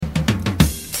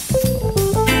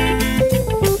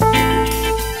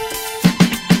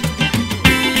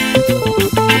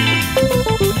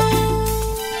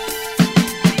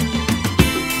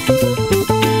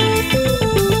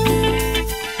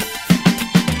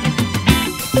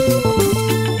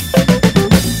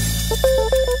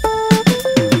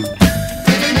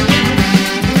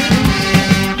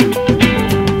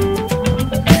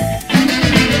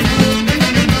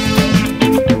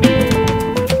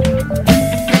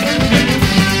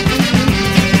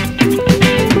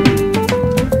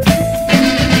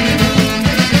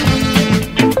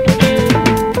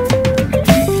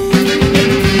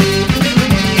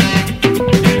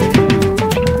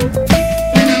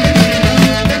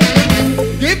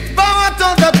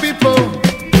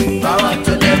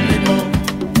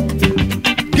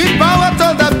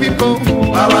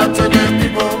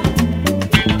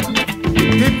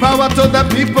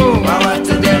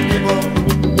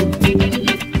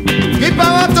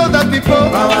power to the people.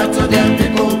 Power to them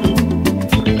people.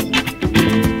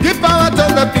 Give power to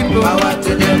the people. Power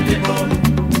to them people.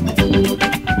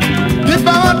 Give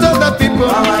power to the people.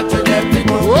 Power to them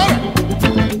people. Whoa.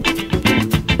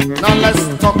 Now let's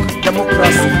talk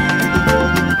democracy.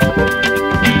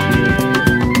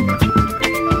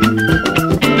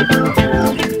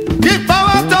 Give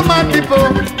power to my people.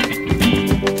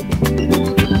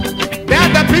 They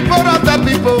are the people of the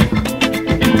people.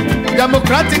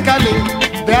 Democratically,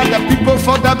 they are the people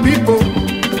for the people.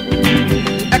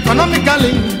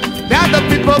 Economically, they are the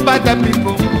people by the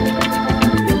people.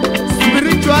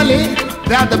 Spiritually,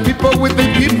 they are the people with the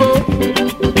people.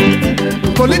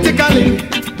 Politically,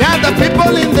 they are the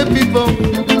people in the people.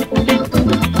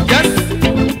 Yes,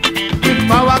 give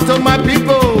power to my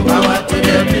people. Power to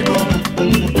them people.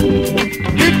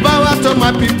 Give power to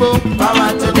my people. Power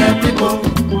to them people.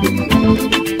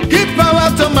 Give power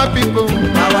to my people.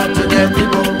 Power to them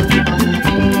people.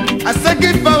 I say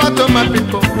give power to my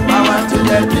people. Power to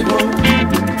them people.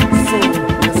 So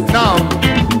now,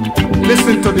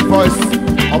 listen to the voice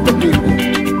of the people.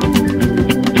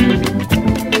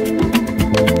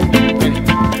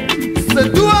 So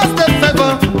do us the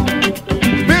favor,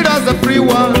 build us a free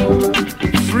world,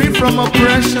 free from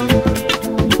oppression.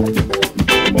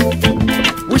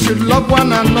 We should love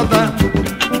one another,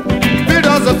 build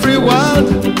us a free world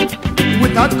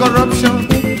without corruption.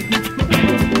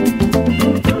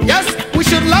 Yes, we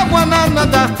should love one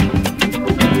another,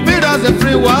 build us a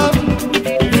free world,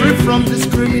 free from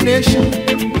discrimination.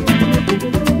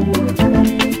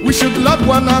 We should love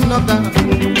one another,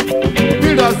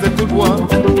 build us a good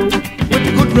world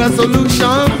with good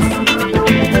resolutions.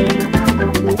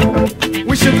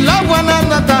 We should love one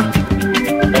another,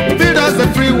 build us a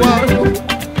free world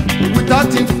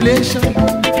without inflation.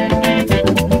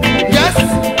 Yes,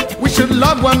 we should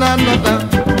love one another,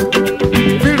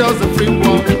 build us a free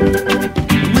world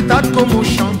without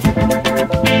commotion.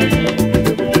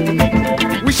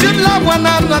 We should love one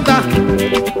another.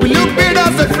 Will you build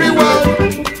us a free world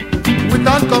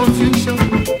without confusion?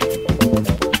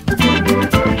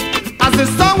 As the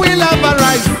sun will ever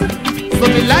rise, so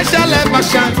the light shall ever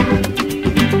shine.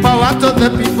 Power to the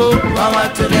people. Power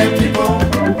to them people.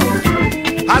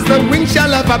 As the wind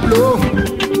shall ever blow,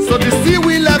 so the sea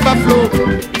will ever flow.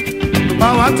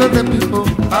 Power to the people.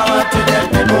 Power to them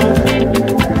people.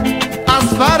 As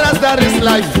far as there is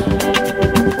life,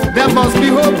 there must be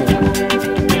hope.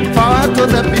 Power to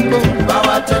the people.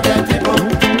 Power to them people.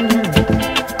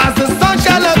 As the sun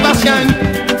shall ever shine,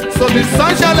 so the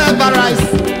sun shall ever rise.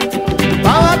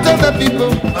 Power to the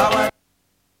people. Power.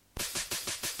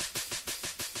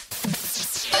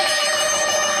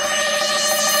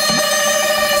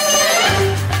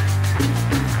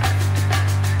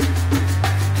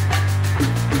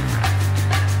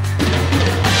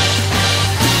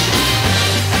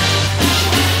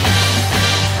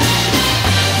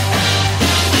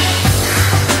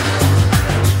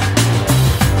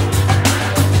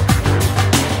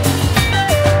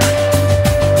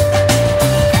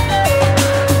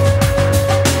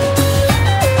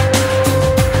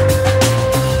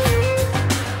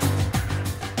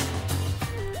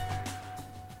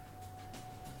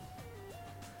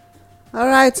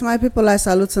 Alright, my people, I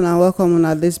salute and welcome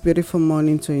on this beautiful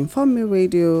morning to Inform Me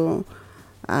Radio.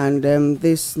 And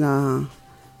this now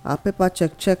our paper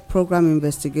check program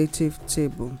investigative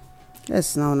table.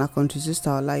 Yes, now na country sister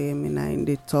Olayemi na in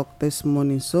the talk this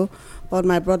morning. So, but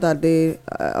my brother they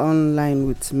online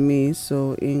with me,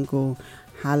 so Ingo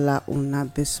hala una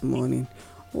this morning.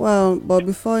 Well, but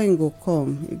before Ingo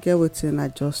come, you get what I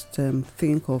just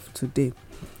think of today.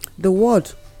 The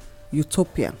word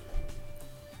utopia.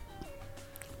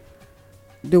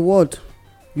 The word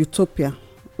utopia,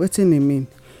 what do it mean?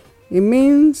 It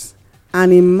means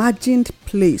an imagined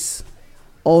place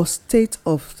or state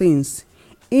of things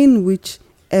in which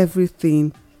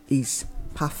everything is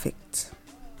perfect.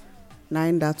 Now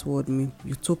in that word mean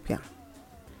utopia.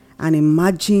 An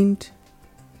imagined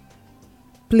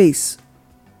place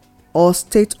or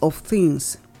state of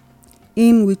things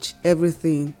in which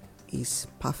everything is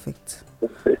perfect.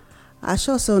 I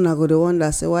sure say una go dey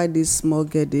wonder say why this small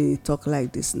girl dey talk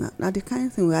like this now. Now the kind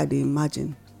of thing wey I dey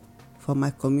imagine for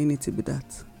my community be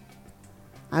that.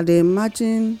 I dey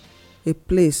imagine a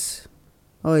place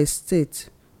or a state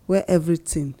where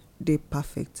everything dey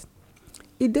perfect.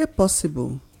 E dey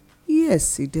possible.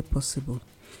 Yes, e dey possible.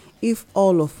 If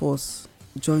all of us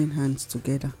join hands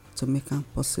together to make am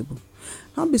possible.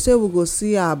 Not be say we go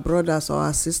see our brothers or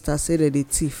our sisters say that they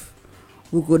thief.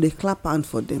 We go dey clap hand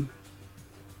for them.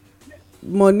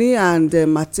 Money and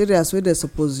materials wey they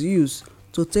suppose use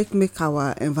to take make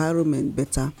our environment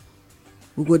better,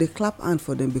 we go dey clap hand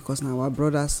for them because na our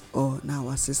brothers or na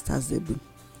our sisters they be,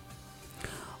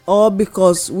 or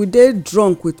because we dey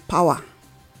drunk with power.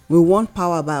 We want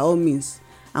power by all means,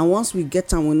 and once we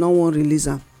get am we no wan release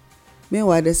am.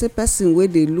 Meanwhile they say person wey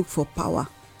dey look for power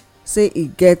say e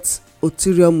get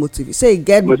ulterior motive, say e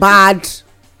get bad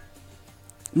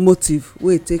motive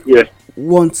wey take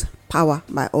want power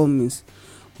by all means,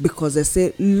 because they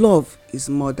say love is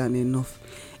more than enough.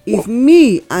 If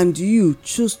me and you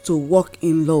choose to walk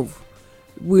in love,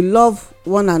 we love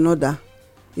one another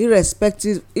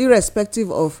irrespective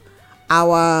of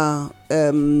our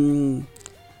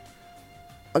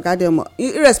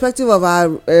irrespective of our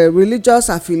religious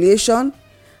affiliation,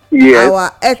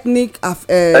 our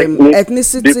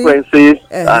ethnicity differences,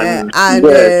 and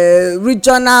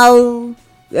regional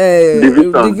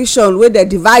division wey dey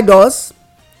divide us,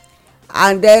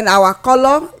 and then our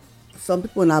color. Some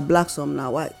people na black, some na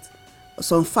white,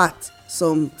 some fat,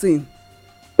 some thin.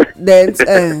 Then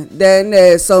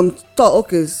some tall.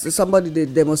 Okay, so somebody dey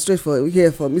demonstrate for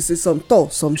here for me, say some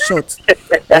tall, some short.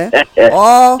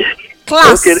 Or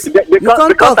class. Okay,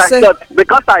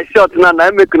 because I short now,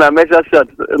 I make una measure short.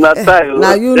 Na style.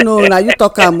 Now you know, now you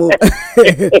talk am. Or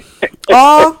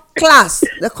class.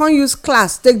 They can't use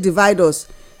class take divide us.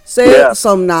 Say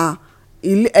some na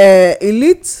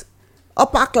elite,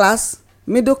 upper class,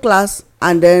 middle class,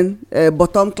 and then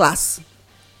bottom class.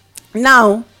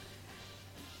 Now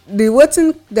the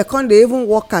wetin they can't dey even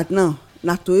work at now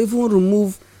na to even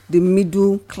remove the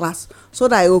middle class, so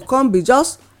that it will come be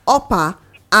just upper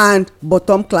and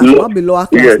bottom class. Not be lower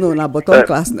class. No, na bottom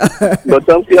class.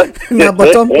 Bottom class. Na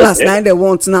bottom class na they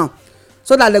want now,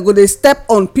 so that they go dey step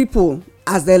on people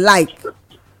as they like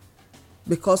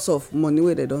because of money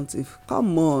wey they don't give.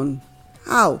 Come on,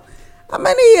 how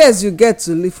many years you get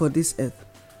to live for this earth?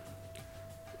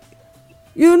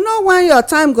 You know when your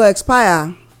time go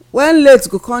expire, when late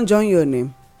go come join your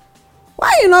name. Why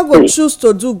you not go choose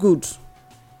to do good?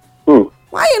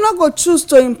 Why you not go choose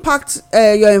to impact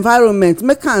your environment,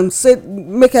 make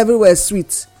everywhere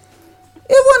sweet?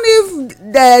 Even if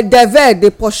the devil they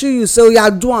pursue you, say you are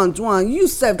doing, you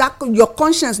sef that your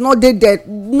conscience not dey there,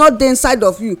 not dey inside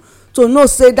of you to know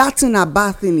say that thing a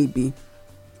bad thing e be.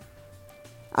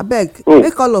 Abeg,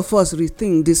 make all of us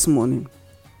rethink this morning.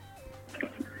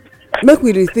 Make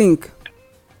we rethink.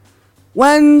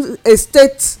 When a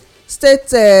state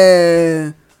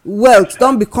wealth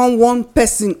don become one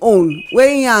person own,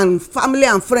 wey him and family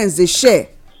and friends dey share,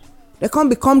 they come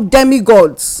become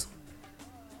demigods.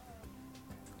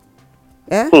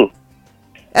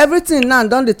 Everything now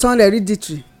don dey turn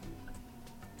hereditary.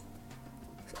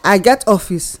 I get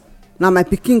office, na my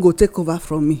pikin go take over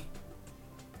from me.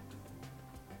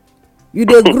 You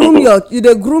dey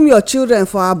groom your children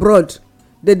for abroad,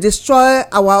 dey destroy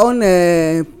our own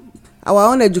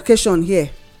education here,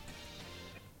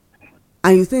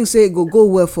 and you think say e go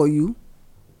well for you?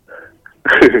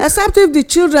 Except if the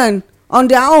children on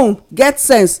their own get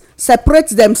sense, separate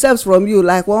themselves from you,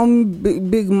 like one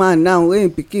big man now wey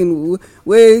him pikin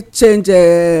wey change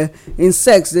in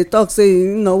sex, they talk say he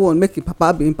no wan make him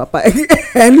papa be him papa.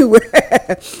 Anyway,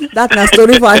 that na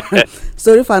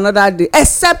story for another day.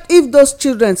 Except if those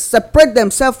children separate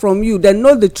themselves from you, they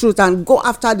know the truth and go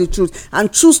after the truth and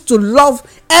choose to love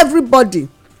everybody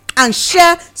and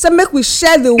share. Say make we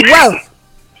share the wealth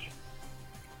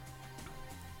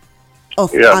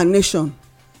of our nation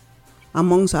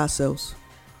amongst ourselves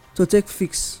to take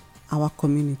fix our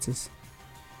communities.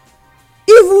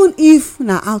 Even if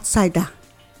na outsider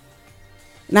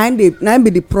na be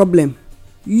the problem,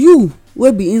 you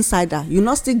wey be insider, you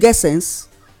no still get sense?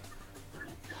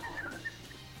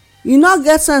 You no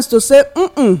get sense to say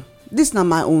this na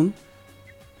my own?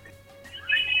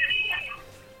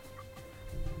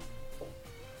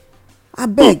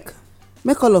 Abeg,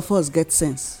 make all of us get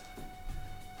sense.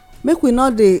 Make we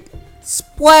not dey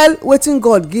spoil wetin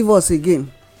God give us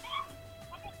again.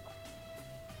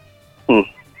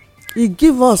 He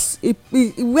give us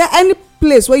where any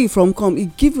place where you from come, he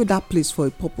give you that place for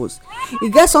a purpose. He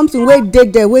get something wey dey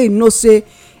there wey you know say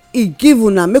he give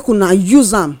una, make una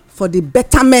use am for the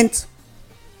betterment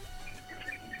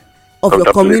of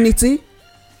your community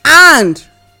and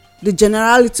the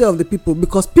generality of the people,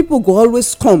 because people go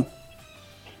always come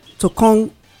to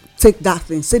come take that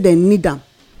thing, say they need am.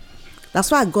 That's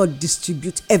why God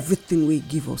distribute everything we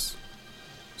give us.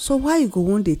 So why you go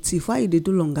want the thief? Why you dey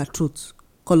do longer throat?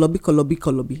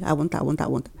 Kolobi. I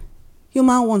want.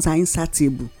 Human wants are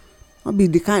insatiable.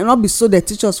 Not be so they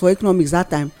teach us for economics that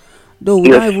time. Though we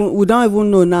don't even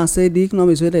know now, say the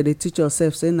economics whether they teach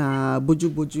yourself, say na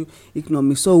boju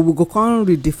economics. So we go come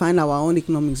redefine our own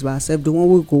economics by ourselves, the one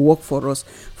we go work for us,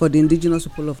 for the indigenous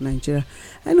people of Nigeria.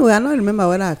 Anyway, I don't remember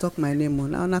whether I talk my name on.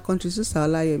 Now, na country sister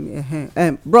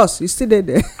Olayemi. Bros, you still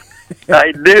there?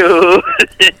 I do.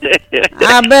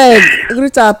 I beg,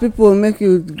 greet our people, make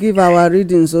you give our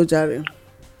readings, Ojare.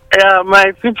 Yeah,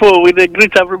 my people, we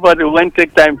greet everybody when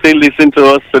take time to listen to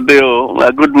us today.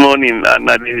 Good morning, and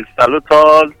the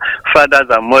salutors, fathers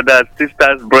and mothers,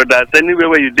 sisters, brothers, anywhere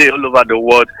where you dey all over the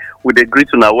world, we greet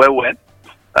you now well.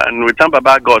 And we thank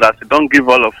Baba God as He don't give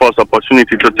all of us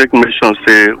opportunity to take mention,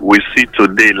 say we see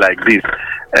today like this.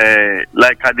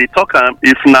 Like I dey talk,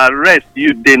 if na rest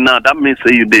you dey now, that means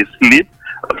say you dey sleep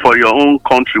for your own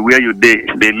country where you dey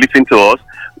listen to us.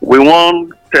 We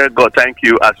want tell God thank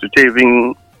you as you take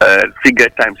even figure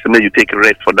time so may you take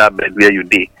rest for that bed where you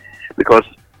dey, because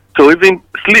to even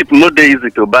sleep no dey easy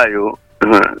to buy you,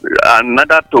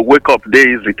 another to wake up dey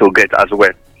easy to get as well.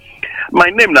 My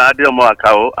name na Adeomo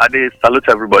Akao. I dey salute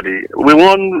everybody. We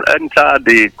won't enter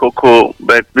the cocoa,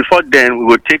 but before then we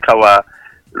will take our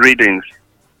readings.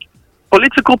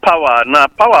 Political power now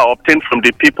power obtained from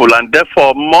the people and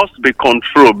therefore must be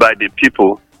controlled by the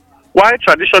people. While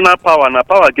traditional power and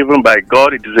power given by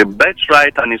God, it is a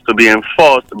birthright and is to be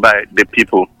enforced by the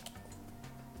people.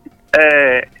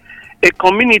 A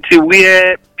community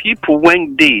where people,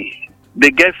 when they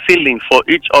get feeling for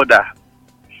each other,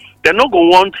 they're not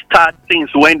going to want to start things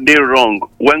when they're wrong,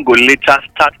 when go later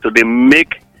start to they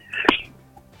make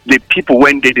the people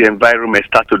when the environment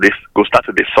start to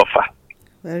suffer.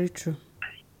 Very true.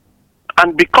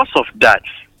 And because of that,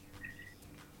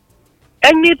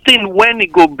 anything when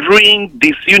it go bring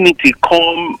disunity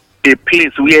come a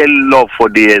place where love for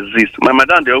they exist. My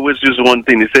madam, they always use one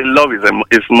thing. They say love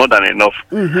is more than enough.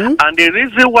 Mm-hmm. And the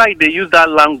reason why they use that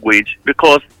language,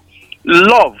 because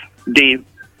love,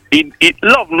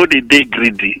 love no they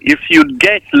greedy. If you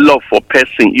get love for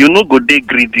person, you no go they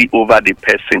greedy over the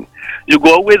person. You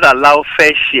go always allow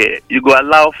fair share. You go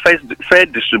allow fair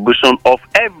distribution of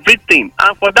everything.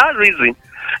 And for that reason,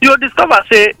 you'll discover,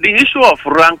 say, the issue of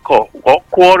rancor or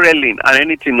quarreling and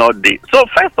anything not there. So,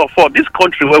 first of all, this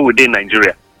country where we in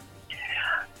Nigeria,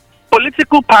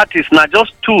 political parties not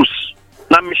just tools,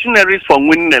 not machineries for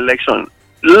winning election.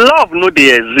 Love no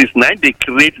they exist. Now they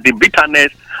create the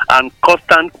bitterness and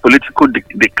constant political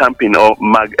decamping or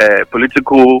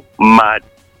political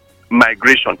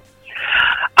migration.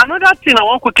 Another thing I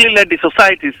want quickly let the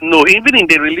societies know, even in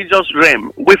the religious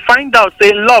realm, we find out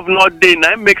say love not there.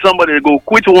 Now make somebody go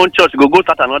quit one church, go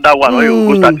start another one, or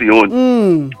you go start your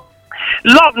own.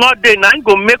 Love not there. Now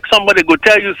go make somebody go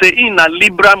tell you say in a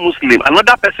liberal Muslim,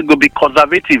 another person go be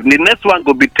conservative, the next one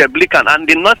go be Republican, and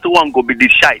the next one go be the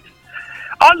Shiite.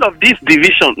 All of this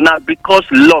division now because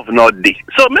love not there.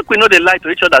 So make we know the lie to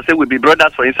each other, say we be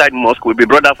brothers for inside mosque, we be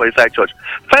brothers for inside church.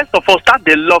 First of all, start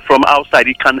the love from outside.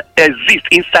 It can exist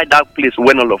inside that place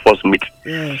when all of us meet.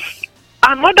 Yes.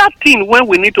 Another thing when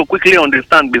we need to quickly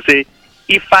understand, we say,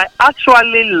 if I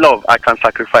actually love, I can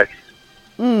sacrifice.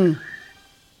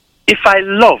 If I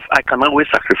love, I can always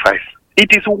sacrifice.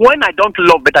 It is when I don't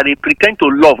love, but I pretend to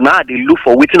love, now they look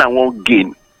for waiting and won't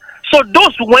gain. So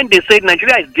those when they say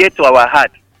Nigeria is dear to our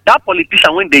heart, that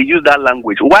politician when they use that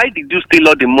language, why did you steal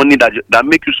all the money that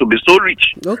make you be so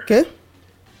rich? Okay.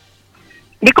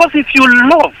 Because if you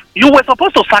love, you were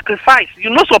supposed to sacrifice.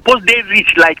 You're not supposed to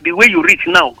rich like the way you rich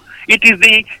now. It is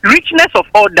the richness of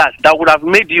others that would have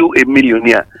made you a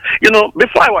millionaire. You know,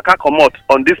 before I come out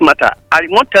on this matter, I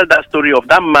want to tell that story of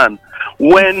that man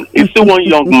when he's still one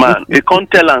young man. He can't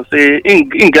tell and say, he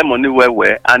get money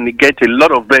where, and he get a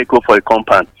lot of vehicle for a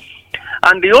compound.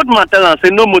 And the old man tell and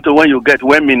say, no motor when you get,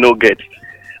 when me no get.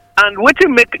 And what you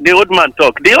make the old man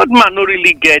talk, the old man no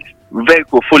really get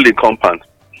vehicle fully compound.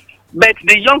 But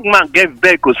the young man get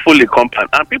vehicles fully compound.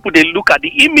 And people, they look at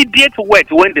the immediate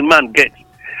wet when the man gets.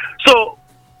 So,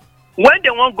 when they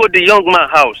want to go to the young man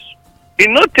house, it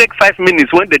not take 5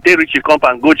 minutes when they reach the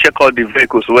compound, go check all the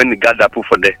vehicles when they gather put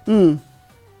for there.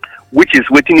 Which is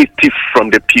waiting is thief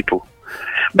from the people.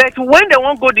 But when they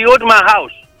want to go to the old man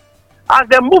house, as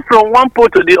they move from one pole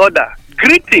to the other,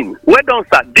 greeting, where don't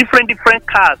start different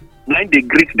cars, now they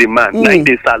greet the man, now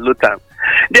they salute him.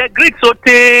 They greet so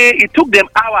it took them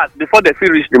hours before they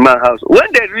reach the man's house.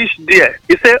 When they reach there,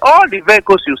 he said, all the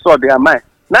vehicles you saw, they are mine.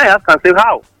 Now I ask and say,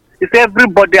 how? He said,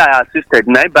 everybody I assisted,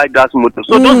 now I buy gas motor.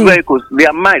 So those vehicles, they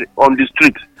are mine on the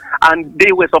street. And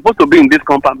they were supposed to be in this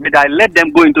compound, but I let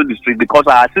them go into the street because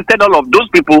I assisted all of those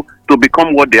people to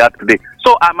become what they are today.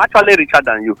 So I'm actually richer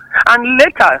than you. And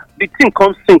later, the thing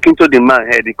comes sink into the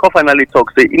man's head. He can finally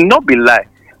talk, say, it not be lie.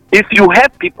 if you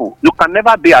help people, you can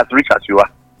never be as rich as you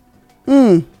are.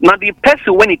 Now the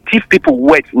person when he thief people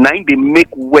wet, now they make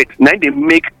wet, now they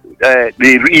make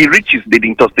the riches, they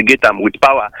intoxicate them with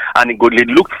power, and they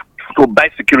look to buy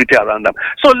security around them.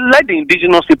 So let the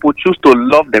indigenous people choose to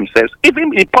love themselves,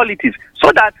 even in politics,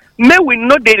 so that may we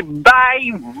not they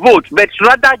buy vote, but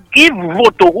rather give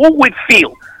vote to who we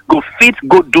feel go fit,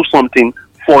 go do something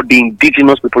for the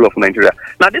indigenous people of Nigeria.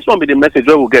 Now this one be the message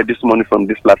where we'll get this morning from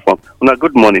this platform. Una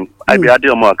good morning. I be Adi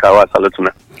Omoakawa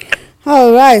Salutuna.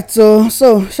 All right, so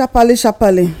sharply,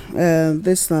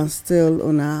 this is still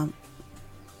on our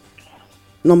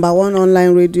number one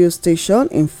online radio station,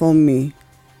 Inform Me,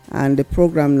 and the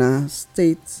program now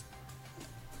states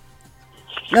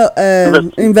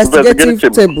investigative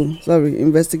table. Sorry,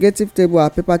 investigative table, our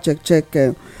paper check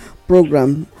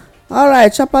program. All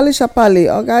right, sharply.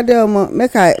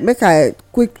 Okay, make I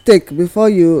quick take before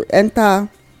you enter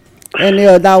any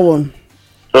other one.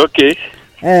 Okay.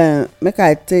 Make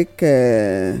I take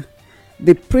the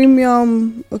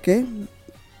premium. Okay,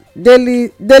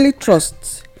 daily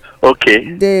trust.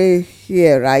 Okay. They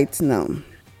here right now.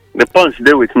 The punch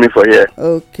they with me for here.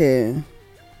 Okay.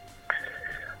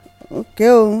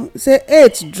 Say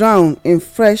 8 drown in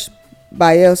fresh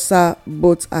Bayelsa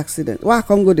boat accident. Why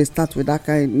come go they start with that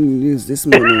kind of news this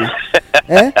morning?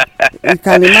 You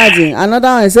can imagine. Another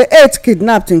one say 8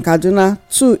 kidnapped in Kaduna,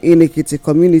 2 in Ekiti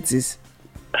communities.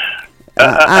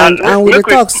 And we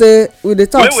talk say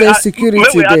security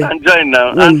there. We join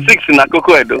now. And 6 in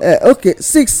Akoko Edo. Okay,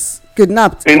 6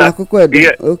 kidnapped in Akoko Edo.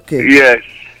 Yeah, okay. Yes.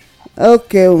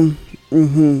 Okay.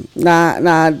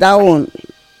 Now that one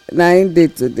 9 day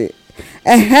today.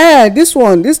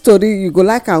 This story you go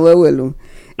like and well.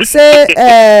 You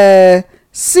say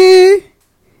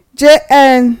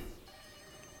CJN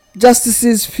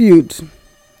Justices feud.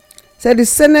 Say the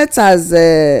Senate has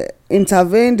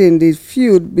intervened in the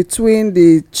feud between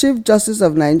the Chief Justice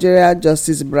of Nigeria,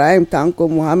 Justice Ibrahim Tanko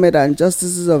Muhammad, and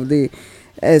justices of the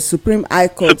Supreme High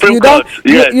Court. You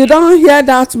don't hear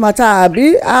that matter,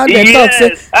 Abi? How they talk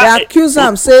say they accuse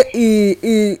him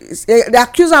they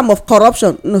accuse him of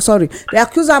corruption. No, sorry, they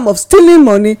accuse him of stealing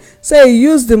money. Say he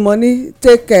used the money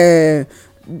take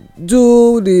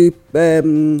do the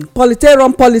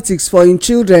run politics for him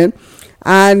children,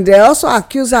 and they also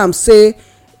accuse him say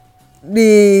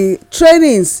the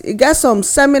trainings e get some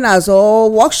seminars or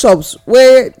workshops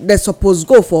wey they suppose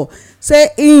go for. Say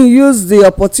he use the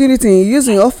opportunity, he use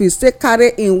him office take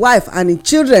carry him wife and him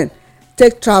children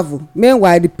take travel.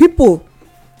 Meanwhile the people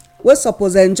wey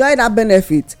suppose enjoy that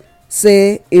benefit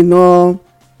say e no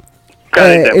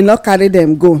carry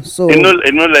them go. So e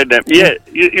no let them. Yeah,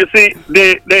 you see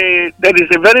there is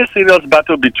a very serious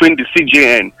battle between the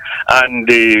CJN and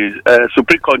the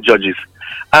Supreme Court judges,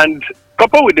 and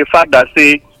coupled with the fact that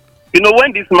say,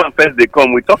 when this man first they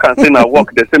come, we talk and say na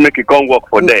work, they say make he come work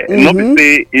for there. Not be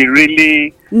say he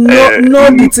really know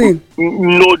the thing.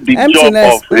 Know the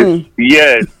emptiness. Job of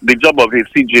yes, the job of his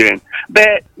CJN.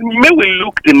 But may we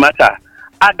look the matter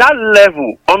at that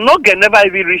level. Onoge never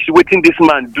even reach wetin this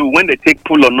man do when they take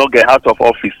pull Onoge out of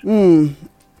office. And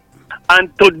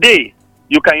today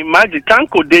you can imagine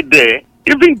Tanko dey there,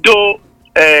 even though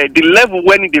the level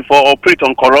when they for operate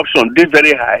on corruption they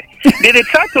very high. They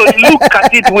try to look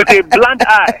at it with a blind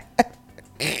eye.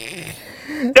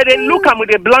 They look at him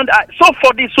with a blind eye. So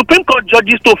for the Supreme Court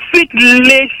judges to fit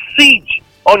lay siege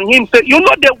on him, say,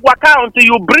 they work out until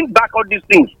you bring back all these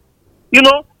things.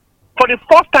 For the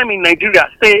first time in Nigeria,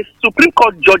 say Supreme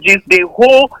Court judges they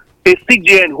hold a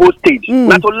CJN hostage.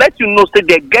 Now to let you know, say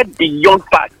they get beyond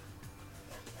facts.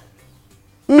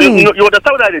 You understand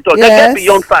what I talk? Yes. They get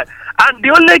beyond facts. And the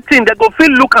only thing they go feel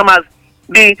look as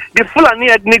the Fulani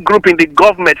ethnic group in the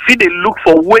government feel they look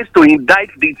for ways to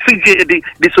indict the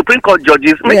the Supreme Court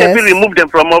judges, make them remove them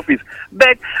from office.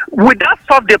 But would that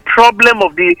solve the problem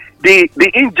of the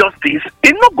injustice?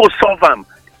 It not go solve them.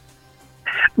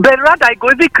 But rather I go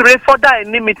even create further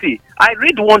enmity. I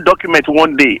read one document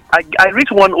one day. I reach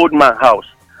one old man house,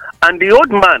 and the old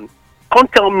man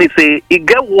can't tell me say he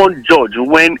get one judge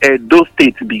when those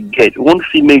states be get one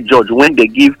female judge when they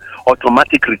give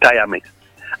automatic retirement.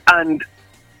 And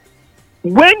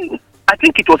when I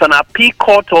think it was an appeal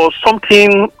court or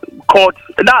something court,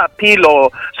 that appeal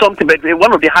or something, but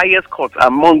one of the highest courts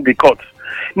among the courts.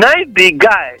 Now the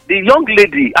young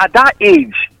lady at that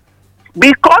age,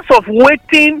 because of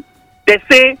waiting, they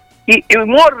say he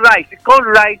won't write, he can't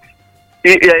write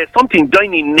something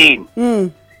join in name.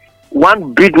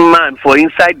 One big man for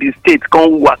inside the state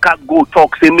come waka go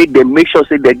talk, say make sure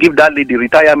say they give that lady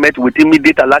retirement with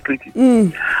immediate alacrity.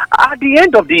 At the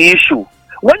end of the issue,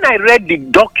 when I read the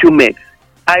document,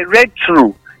 I read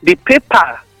through the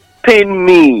paper pain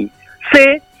me.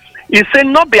 Say, he say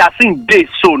not be as in day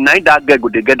so now that girl go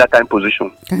dey get that kind of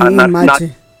position. Can you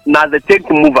imagine? Now they take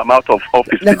to move him out of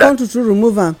office. They come to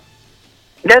remove am.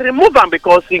 They remove him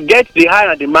because he gets the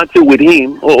high and the mantle with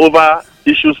him over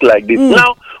issues like this.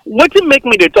 Now, what make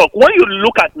me the talk? When you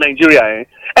look at Nigeria,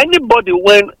 anybody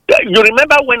when you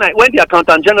remember when the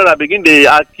accountant general begin they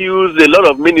accuse a lot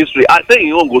of ministry, I say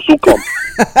he won't go so come.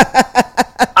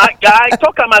 I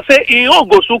talk him, I say he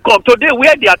won't go so come. Today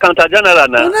where the accountant general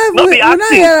now? Not be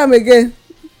acting. Again.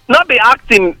 Not be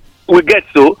acting. We get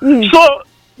so. So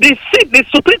the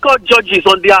Supreme Court judges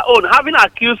on their own having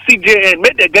accused CJN,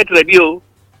 make they get ready.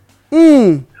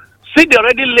 See, they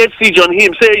already laid siege on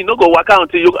him. Say, you know, go work out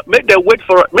until you make them wait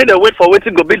for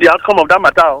waiting to be the outcome of that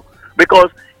matter.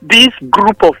 Because this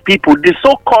group of people, the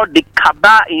so-called the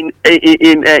cabal in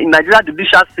Nigeria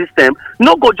judicial system,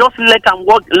 no go just let them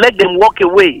walk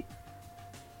away.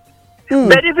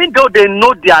 But even though they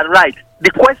know they are right,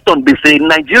 the question be say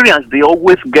Nigerians they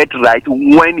always get right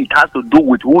when it has to do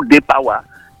with who they power.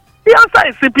 The answer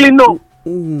is simply no.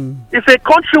 It's a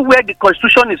country where the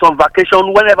constitution is on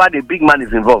vacation whenever the big man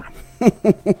is involved.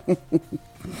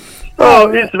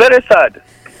 So it's very sad.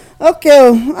 Okay,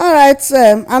 all right.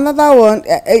 Another one.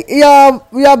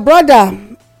 Your brother,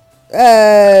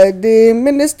 the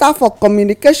Minister for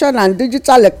Communication and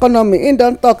Digital Economy, he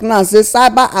don't talk now. Say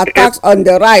cyber attacks on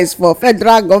the rise for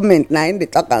federal government. Now in the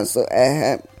talk and so.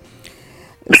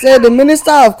 Say the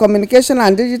Minister of Communication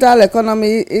and Digital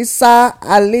Economy, Issa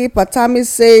Ali Patami,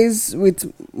 says with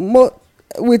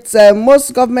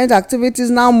most government activities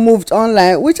now moved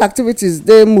online. Which activities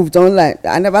they moved online?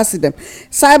 I never see them.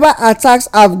 Cyber attacks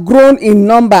have grown in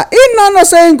number. He not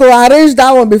saying go arrange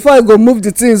that one before you go move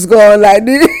the things go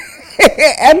online.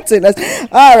 Emptiness.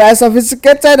 All right,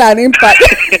 sophisticated and impact.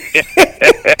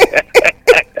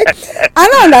 I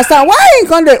don't understand why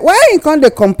he can't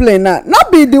they complain now.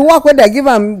 Not be the work where they give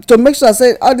him to make sure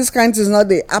say all these kinds is not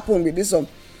they happen with this one.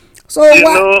 So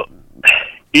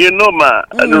you know, ma,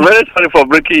 I'm very sorry for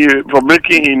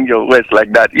breaking in your words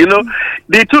like that. You know,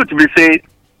 the truth be say,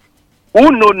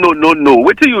 who no.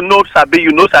 Wait till you know Sabi,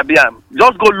 am.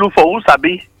 Just go look for who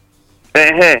Sabi.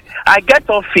 I get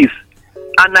office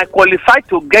and I qualify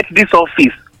to get this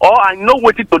office, or I know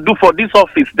what to do for this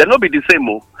office. They not be the same.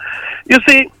 You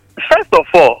see, first of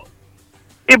all,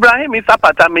 Ibrahim Issa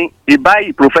Patami, he buy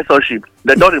a professorship.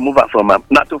 They don't remove her from him.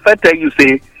 Now to first tell you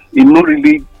say he not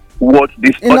really what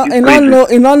this. He don't know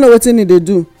what he need to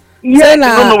do. Yes, he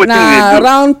don't know what he need to do.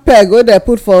 Round peg where they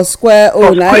put for square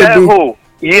hole. Square hole.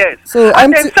 Yes. So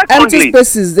empty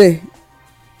spaces there.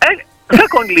 And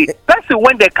secondly, person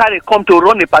when they carry come to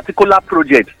run a particular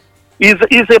project is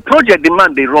a project the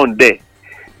man they run there.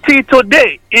 See,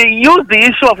 today, he used the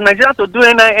issue of Nigeria to do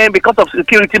NIN because of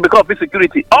security, because of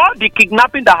insecurity. All the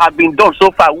kidnapping that have been done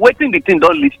so far, waiting the thing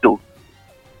don't lead to.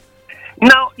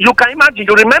 Now, you can imagine,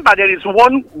 you remember there is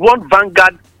one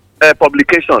Vanguard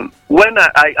publication when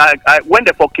when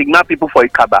they for kidnap people for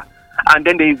Ikaba, and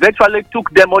then they eventually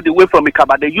took them all the way from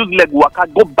Ikaba. They used leg waka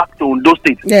go back to Ondo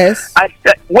State. Yes.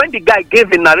 When the guy gave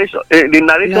the narration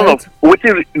of what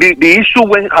the issue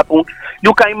when it happened,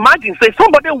 you can imagine, say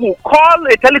somebody will call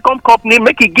a telecom company,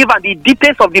 make it give them the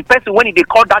details of the person when they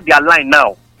call that their line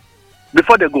now,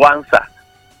 before they go answer.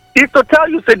 It's to tell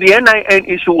you, say the NIN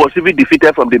issue was even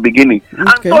defeated from the beginning, and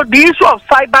so the issue of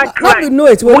cyber crime. No,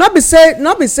 it will not be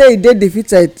say they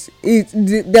defeated.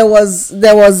 There was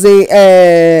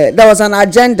an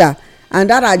agenda, and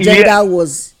that agenda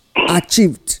was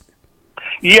achieved.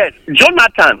 Yes,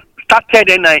 Jonathan started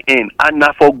NIN, and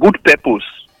now for good purpose.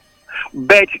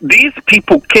 But these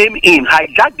people came in,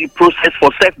 hijacked the process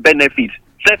for self-benefit,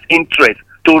 self-interest,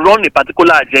 to run a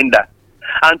particular agenda.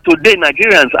 And today,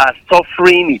 Nigerians are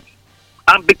suffering it.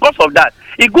 And because of that,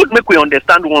 it could make we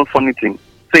understand one funny thing.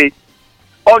 Say,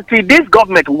 until this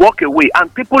government walk away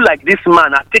and people like this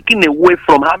man are taken away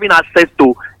from having access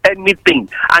to anything,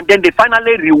 and then they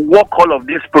finally rework all of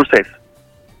this process,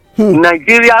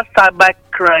 Nigeria's cyber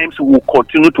crimes will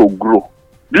continue to grow.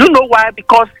 Do you know why?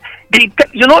 Because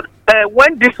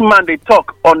when this man they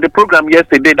talk on the program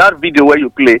yesterday, that video where you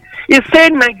play, he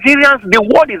said Nigerians, the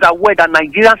world is aware that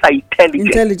Nigerians are intelligent.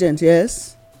 Intelligent,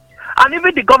 yes. And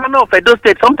even the governor of Edo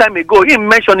State some time ago, he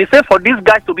mentioned, he said for these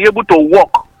guys to be able to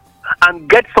work and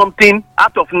get something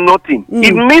out of nothing,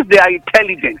 it means they are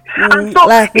intelligent. And so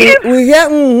like we hear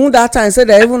that time say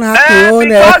they even have to own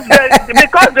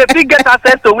because they fit get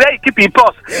access to where he keep his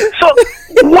purse. So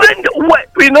when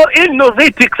he knows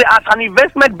he thinks as an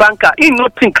investment banker, he no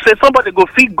think say somebody go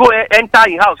fit go enter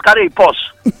his house carry a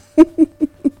purse.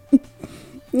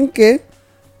 Okay.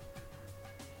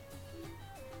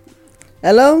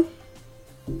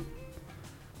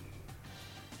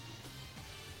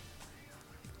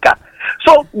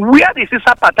 where is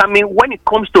Issa Patami when it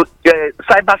comes to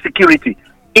cyber security?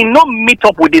 It not meet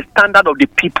up with the standard of the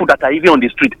people that are even on the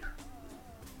street.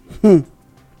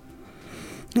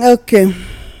 Okay.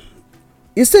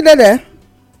 You still there?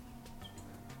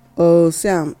 Oh,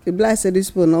 Sam, it like say this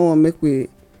people no one make we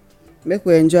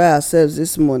enjoy ourselves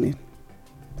this morning.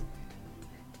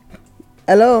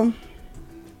 Hello.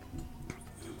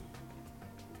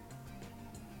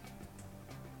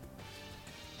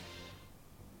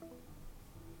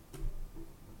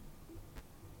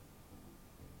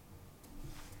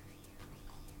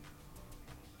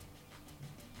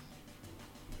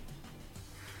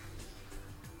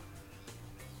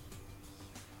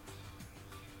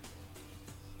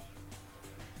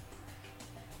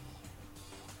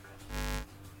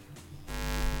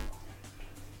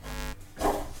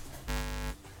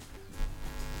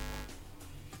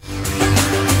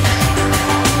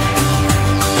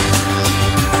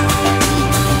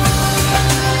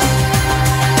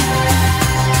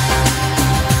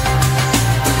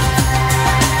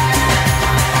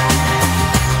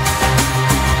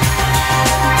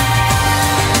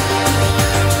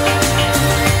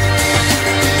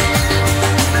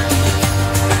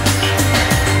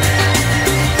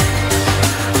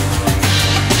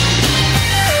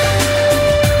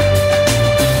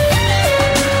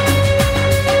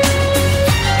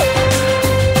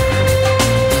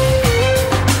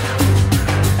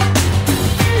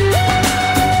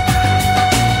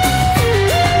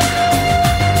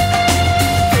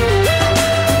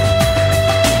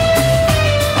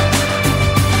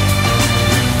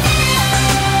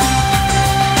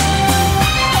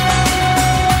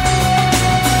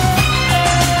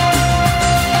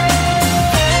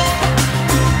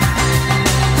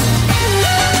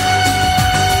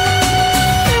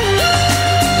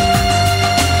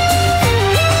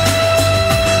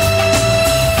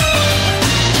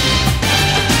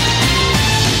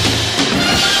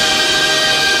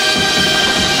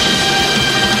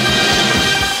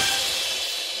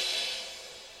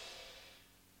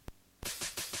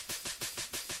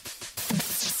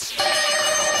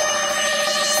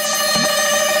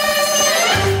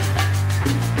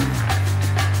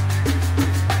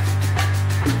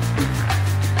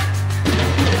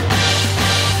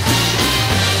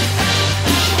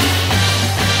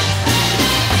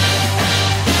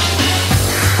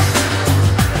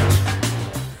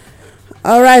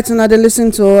 All right, now they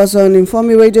listen to us on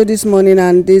Informe Radio this morning,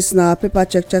 and this now paper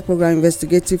check program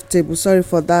investigative table. Sorry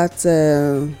for that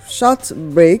short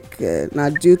break, now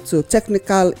due to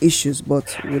technical issues,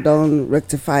 but we don't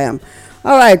rectify them.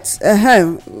 All right,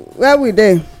 where we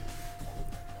there?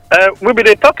 We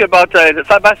be talk about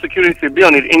cyber security be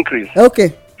on it increase.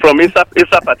 Okay. From Issa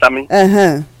Patami.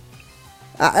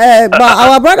 But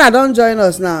our brother don't join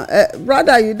us now.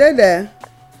 Brother, you there?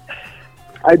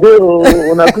 I do.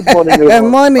 Good morning.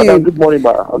 Morning. Good morning,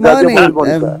 ma. Morning. Good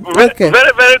morning, sir. Okay.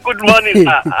 Very, very good morning.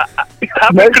 Happy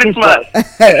Merry Christmas.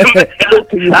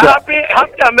 Happy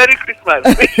and Merry Christmas.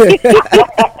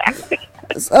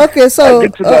 Okay, so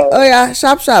yeah,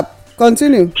 sharp.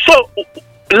 Continue. So,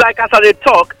 like as I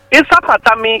talk, Issa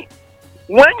Patami,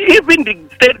 when even the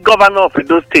state governor of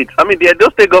Edo State, the Edo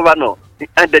State governor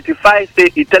identify say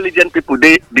intelligent people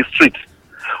the streets.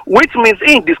 Which means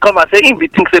he discover say he be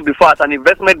think say before as an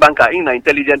investment banker in an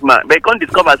intelligent man, but he can't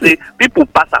discover say people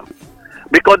pass him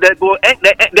because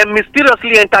they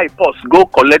mysteriously enter a post go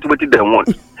collect what they want.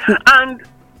 And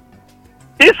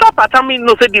Issa Patami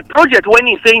know say the project when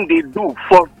he saying they do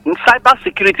for cyber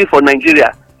security for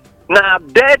Nigeria now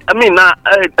dead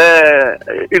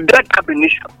dead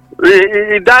cabinet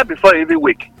he died before every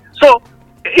week. So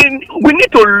we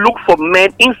need to look for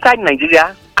men inside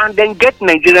Nigeria and then get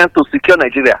Nigerians to secure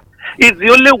Nigeria. It's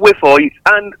the only way for it.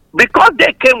 And because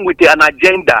they came with an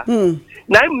agenda,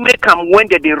 now make them when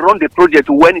they run the project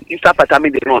when Issa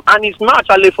Patami they run. And it's not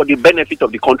actually for the benefit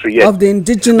of the country yet. Of the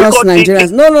indigenous because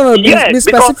Nigerians. No. Be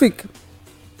specific.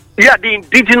 The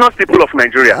indigenous people of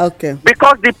Nigeria. Okay.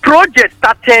 Because the project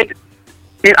started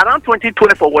in around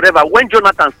 2012 or whatever, when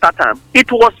Jonathan started,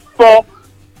 it was for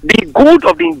the good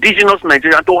of the indigenous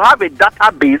Nigerian to have a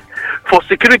database for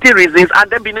security reasons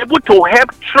and then being able to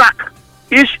help track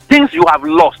each things you have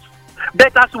lost.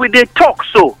 But as we they talk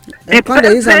so, the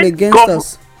present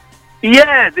government,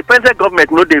 yes, the present government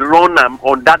know they run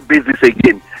on that basis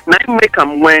again. Now make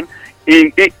them when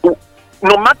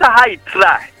no matter how he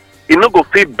try, he no go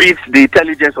fit beat the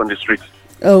intelligence on the streets.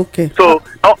 Okay. So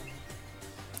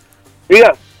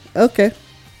yeah. Okay.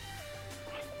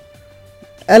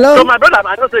 Hello. So my brother,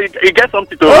 I know say you get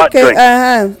something to add.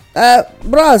 Okay.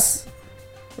 Bros,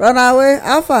 run away,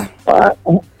 Alpha.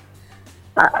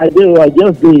 I do. I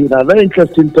just did a very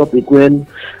interesting topic when,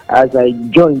 as I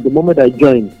joined, the moment I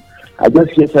joined, I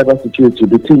just hear cybersecurity.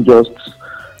 The thing just,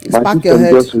 It's my back your system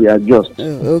head. just readjust.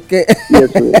 Oh, okay.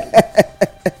 Yes, sir.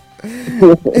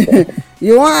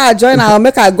 You want to join? I'll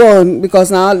make I go on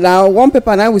because now one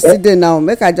paper now we sit there now.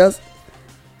 Make I just.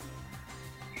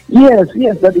 Yes.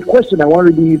 That's the question I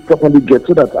want to really properly get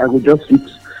so that I will just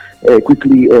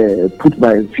quickly put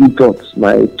my few thoughts,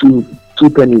 my two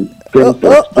penny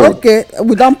thoughts. Okay,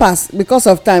 we don't pass because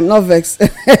of time. No vex. Okay,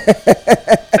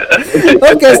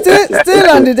 still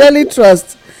on the Daily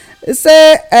Trust. It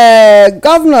say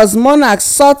governors, monarchs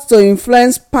sought to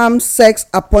influence palm sex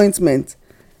appointment.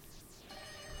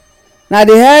 Now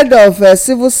the head of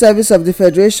civil service of the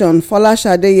federation,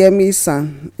 Folashade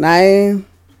Yemi-san, now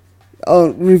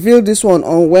revealed this one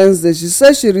on Wednesday. She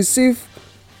said she received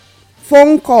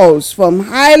phone calls from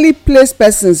highly placed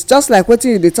persons, just like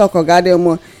wetin you dey talk Oga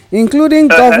Adeomo, including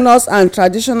governors and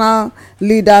traditional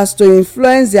leaders to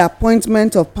influence the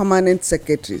appointment of permanent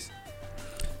secretaries.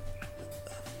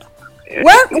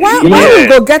 Why we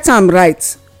go get am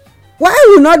right? Why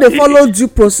we no dey follow due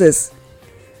process?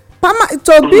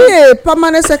 To be a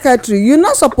permanent secretary, you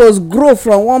no suppose grow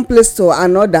from one place to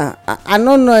another. I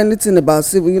no know anything about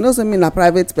civil. You know say me na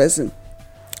private person.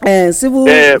 For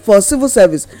civil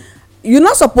service, you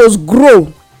no suppose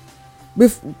grow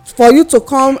for you to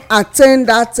come attain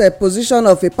that position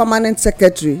of a permanent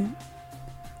secretary.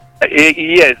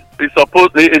 Yes,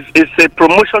 it's a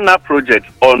promotional project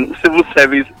on civil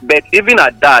service, but even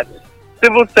at that,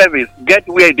 civil service get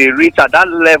where they reach at that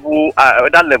level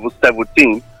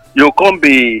 17. You will come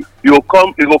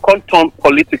turn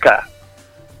political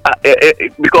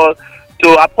because to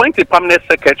appoint a permanent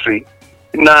secretary,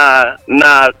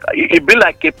 it be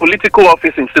like a political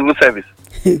office in civil service.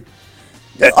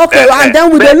 Okay, and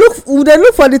then we dey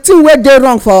look for the thing wey dey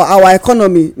wrong for our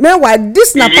economy. Meanwhile,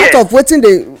 this na part of wetin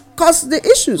dey cause the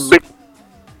issues.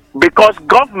 Because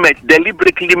government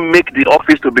deliberately make the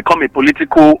office to become a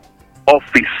political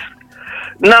office.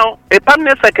 Now, a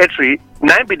permanent secretary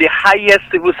now be the highest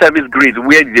civil service grade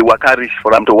where they waka reach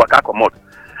for them to waka comot.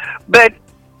 But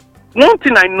one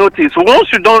thing I notice,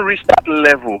 once you don't reach that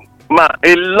level,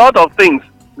 a lot of things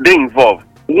they involve.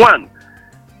 One,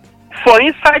 for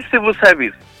inside civil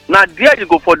service, now there you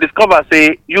go for discover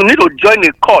say you need to join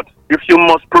a court if you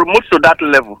must promote to that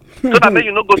level. So that way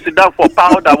you no go sit down for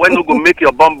powder when you go make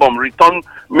your bum return,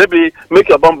 maybe make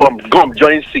your bum gum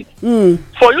join seat.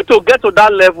 For you to get to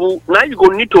that level, now you go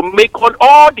need to make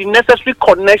all the necessary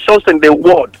connections in the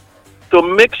world to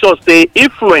make sure say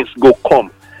influence go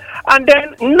come. And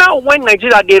then now when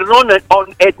Nigeria they run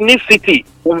on ethnicity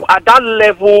at that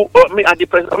level,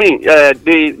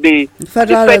 the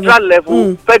federal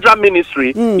level, federal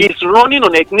ministry is running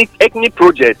on ethnic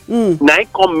project. Now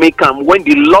it come make them when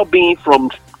the lobbying from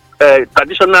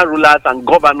traditional rulers and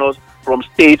governors from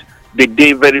state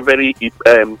they very very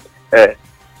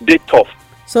they tough.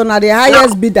 So now the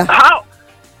highest bidder. How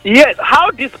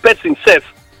this person says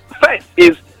first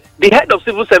is the head of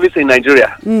civil service in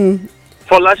Nigeria.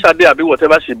 Folashade Abi,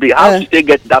 whatever she be, how she dey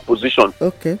get that position.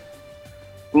 Okay.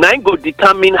 Now go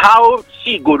determine how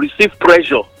she go receive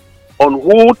pressure on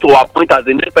who to appoint as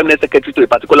the next permanent secretary to a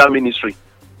particular ministry.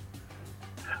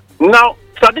 Now,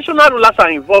 traditional rulers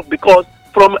are involved because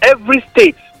from every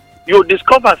state, you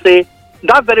discover, say,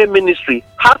 that very ministry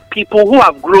have people who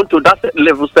have grown to that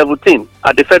level 17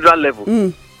 at the federal level.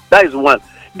 That is one.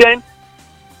 Then,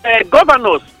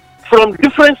 governors from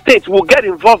different states will get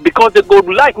involved because they go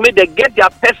like may they get their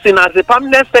person as a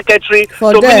permanent secretary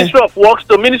to Ministry of Works,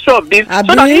 to Ministry of this, so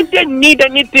that if they need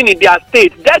anything in their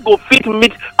state, they go fit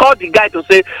meet, call the guy to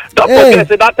say, don't forget,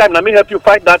 say that time, let me help you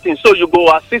fight that thing. So you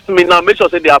go assist me now, make sure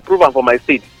say they approve am for my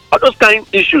state. All those kind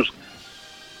of issues.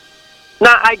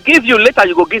 Now I give you later,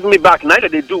 you go give me back. Neither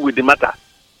they do with the matter.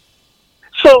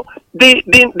 So the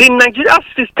Nigeria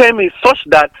system is such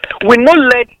that we not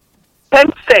let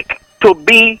PEMSEC to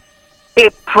be a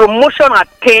promotion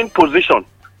attained position.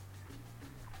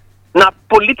 Now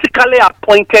politically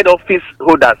appointed office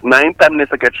holders, now permanent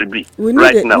secretary be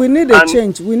now. We need a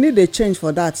change. We need a change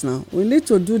for that now. We need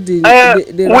to do the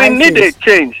we need a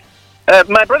change.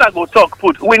 My brother go talk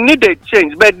put. We need a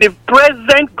change, but the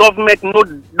present government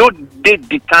no they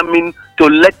determined to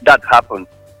let that happen.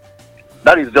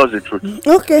 That is just the truth.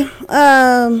 Okay,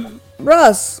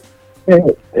 Ross.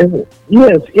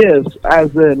 Yes.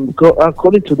 As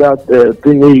according to that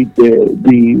thing,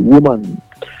 the woman,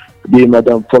 the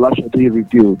Madam Folashade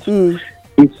revealed,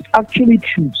 it's actually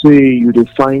true. Say you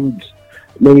find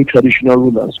many traditional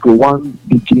rulers go one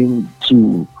begin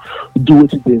to do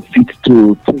what they fit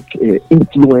to take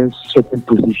influence certain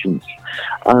positions,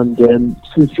 and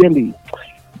sincerely,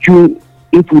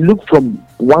 if we look from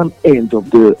one end of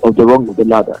the rung of the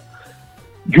ladder,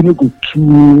 you know go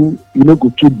to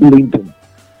blame them,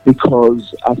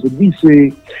 because as we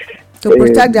say, to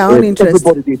protect their own interest.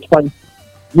 Everybody they find,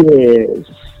 yes.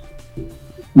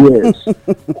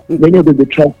 Many of them they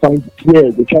try to find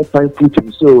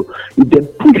footing. So if they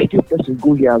push this person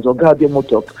go here, as Oga Ademo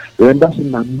talk, remember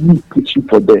saying na me put you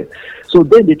for there. So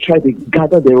then they try to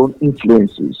gather their own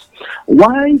influences.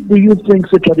 Why do you think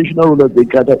the traditional rulers they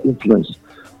gather influence?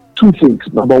 Two things.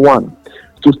 Number one,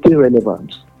 to stay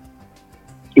relevant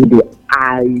in the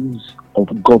eyes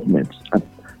of government,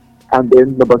 and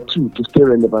then number two, to stay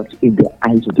relevant in the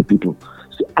eyes of the people.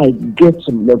 So I get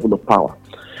some level of power.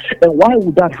 And why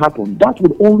would that happen? That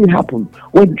would only happen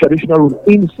when the traditional ruler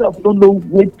himself don't know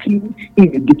what he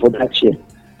do for that chair,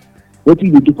 what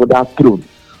he do for that throne.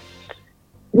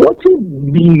 What is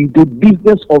the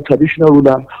business of traditional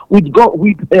ruler with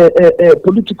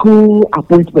political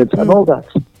appointments and all that?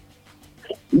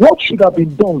 What should have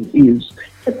been done is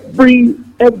every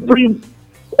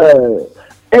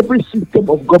system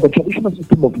of government, traditional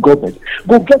system of government,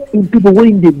 go get in people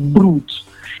when they brood,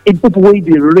 in people when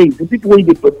they raise, in people when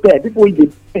they prepare, people when they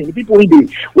train, in people when they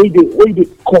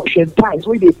conscientize,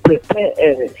 when they prepare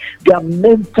their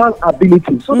mental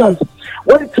ability, so that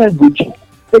when time reach,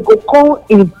 they go call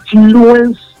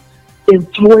influence their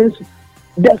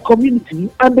community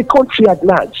and the country at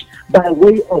large by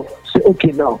way of say,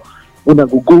 okay, now when I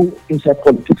go inside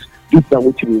politics, this is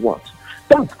what we want.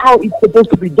 That's how it's supposed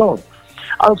to be done.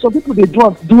 And some people they do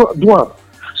it.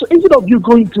 So instead of you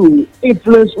going to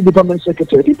influence the permanent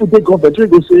secretary, people they government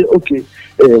they say, okay,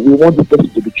 we want the person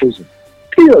to be chosen.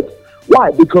 Period.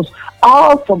 Why? Because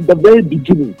all from the very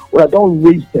beginning, when I don't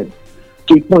raise them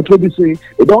to a point where they say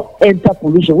they don't enter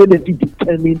position where they be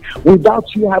determined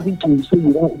without you having to say you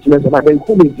want to influence them, and then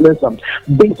who influence them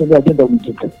based on the agenda we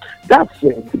give them. That's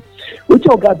it. Which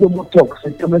of God more talks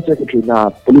and permanent secretary in our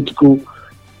political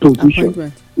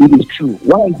position. It is true.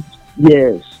 Why?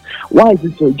 Yes. Why is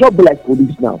it so? Job be like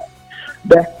police now.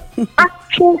 The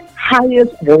actual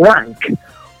highest rank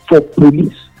for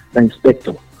police, the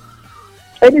inspector.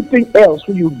 Anything else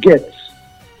when you get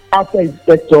after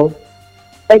inspector,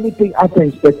 the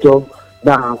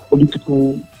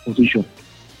political position.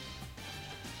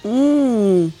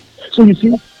 So you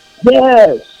see,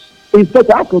 yes,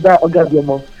 inspector after that,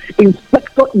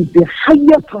 inspector is the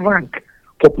highest rank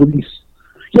for police.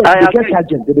 Yes, they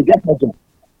get sergeant.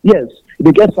 Yes,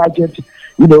 they get sergeant.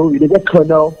 They get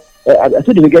colonel. I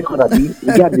said they get colonel.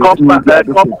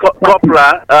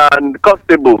 Corporal and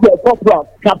constable. Yeah, corporal,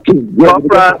 captain.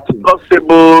 Corporal,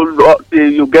 constable.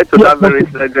 You get to that very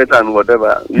sergeant and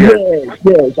whatever.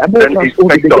 Yes. Americans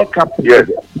they get captain.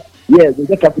 Yes, they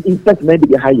get captain. Inspector maybe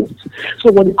the highest.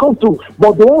 So when it comes to,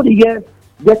 but the only get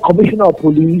commissioner of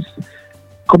police,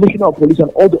 and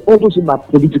all those in my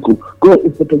political. Go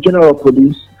inspector general of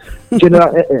police.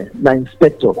 General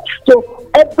inspector. So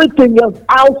everything else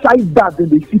outside that in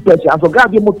the see person. I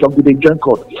forgot you talk with the joint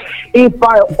court. If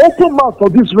I open mouth for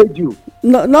this radio,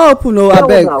 no open no, I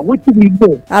beg. What do we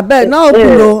know? I beg no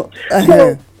open no.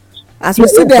 As we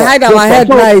see they hide our head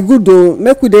now, good though.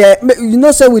 Make we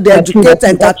say we dey educate,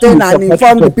 entertain, and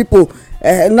inform the people.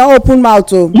 No open mouth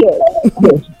too. Yes.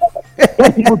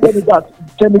 Person who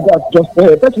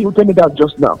tell me that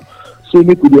just now. Say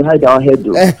make we dey hide our head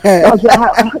though. That's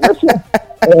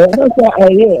why I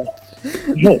hear.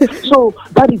 So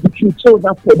that is the truth. So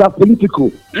that political.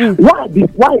 Why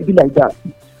it be like that?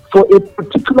 For a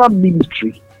particular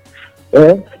ministry,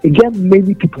 again,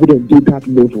 many people that do that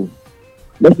level.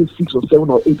 Let's say 6 or 7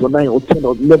 or 8 or 9 or 10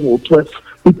 or 11 or 12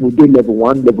 people do level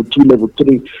 1, level 2, level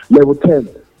 3, level 10,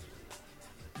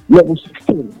 level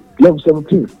 16, level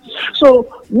 17.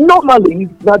 So normally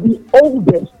now the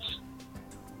oldest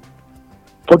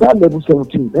for that level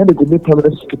 17, then they go make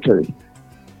permanent secretary.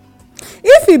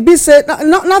 If he be say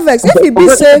not vex, if he be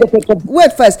say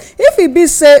wait first, if he be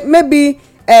say maybe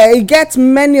he get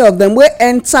many of them wey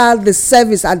enter the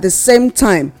service at the same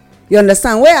time, you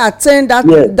understand, wey attain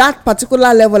that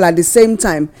particular level at the same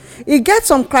time, e get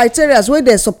some criteria wey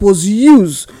they suppose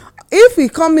use. If he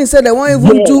come in say they wan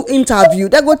even do interview,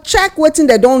 they go check wetin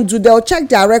they don do, they will check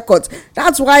their records.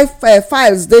 That's why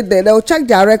files dey there. They will check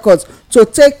their records to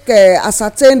take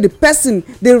ascertain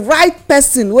the right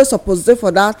person wey suppose dey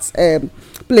for that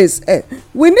place.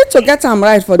 We need to get am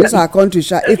right for this our country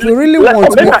if we really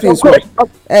want make things work.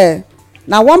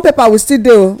 Now one paper we still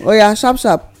dey. Oya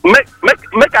sharp. Make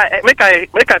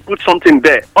I put something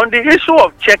there on the issue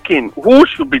of checking who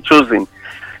should be chosen.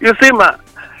 You see,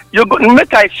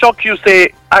 make I shock you.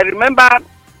 Say I remember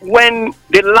when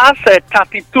the last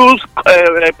 32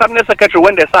 permanent secretary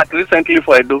when they sacked recently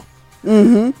for Edo.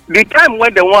 The time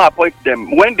when they want to appoint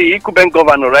them, when the incumbent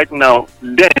governor right now,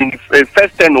 then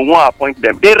first time they want to appoint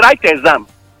them, they write exam.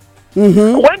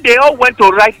 When they all went to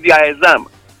write their exam,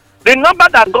 the number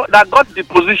that got the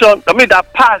position,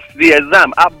 that passed the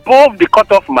exam above the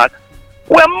cutoff mark,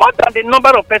 were more than the number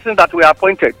of persons that were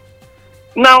appointed.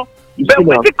 Now, but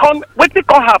what they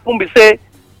can happen, we say,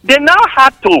 they now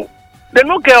had to, they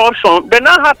no get option, they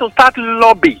now have to start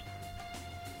lobby.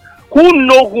 Who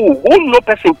know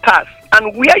person pass,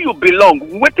 and where you belong,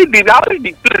 what did the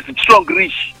place strong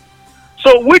reach.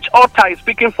 So which author is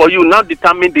speaking for you now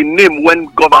determine the name when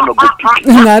governor go pick.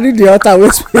 Na read the author wey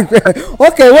speak.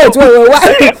 Okay, wait.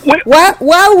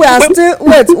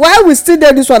 While we still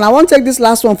dey this one, I wan take this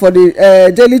last one for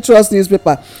the Daily Trust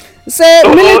newspaper. Say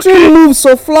military moves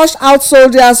to flush out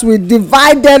soldiers with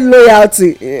divided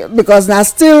loyalty because na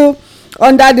still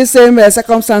under the same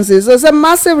circumstances. So say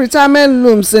massive retirement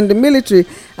looms in the military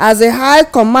as the high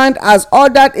command has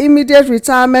ordered immediate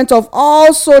retirement of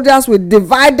all soldiers with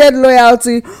divided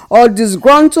loyalty or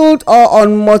disgruntled or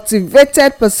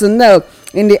unmotivated personnel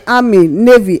in the army,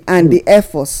 navy and the air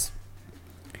force.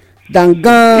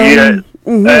 Yes.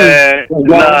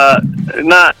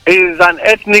 It's an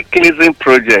ethnic cleansing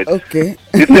project. Okay.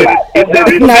 It's a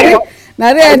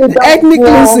ethnic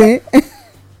cleansing.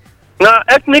 Now,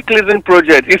 ethnic cleansing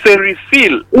project is a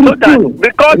refill so that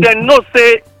because they know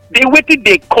say the way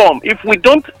they come, if we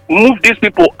don't move these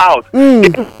people out,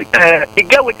 they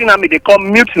get within army they call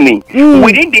mutiny.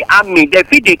 Within the army, they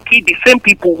feel they kill the same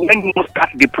people when you start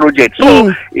the project.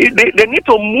 So they need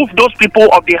to move those people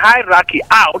of the hierarchy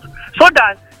out so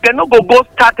that they not go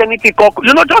start anything.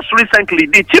 Just recently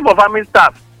the chief of army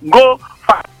staff go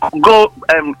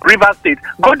River State,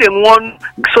 go them one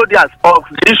soldiers of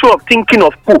the issue of thinking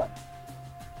of coup.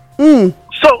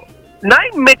 So now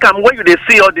make them when they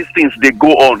see all these things they go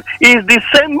on is the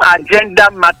same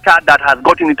agenda matter that has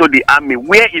gotten into the army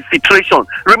where infiltration.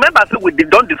 Remember, so we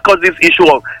don't discuss this issue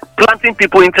of planting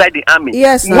people inside the army.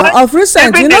 Yes, of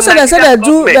recent, you know, so they say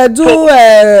they do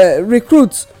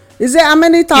recruits. Is there how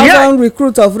many thousand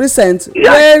recruits of recent?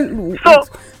 Yeah.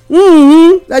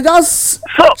 They just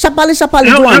sharply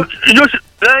do one.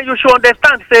 You should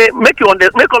understand. Say make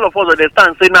all of us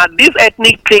understand. Say now this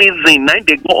ethnic cleansing now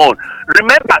they go on.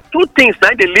 Remember two things now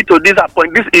they lead to this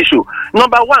issue.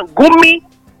 Number one, Gumi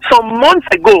some months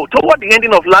ago, toward the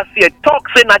ending of last year, talk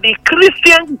say now the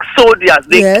Christian soldiers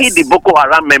they kill the Boko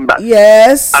Haram members.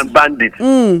 Yes. And bandits.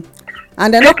 And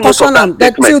they're not caution them.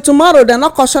 Till tomorrow, they're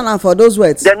not caution them for those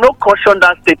words. They're not caution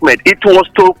that statement. It was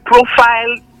to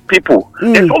profile people.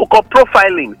 It's what we call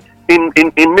profiling in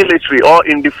military or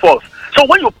in the force. So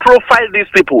when you profile these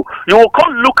people, you will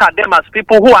come look at them as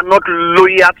people who are not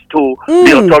loyal to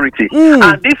the authority.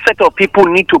 And this set of people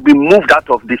need to be moved out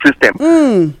of the system.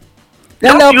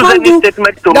 Then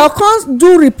they'll come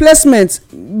do replacements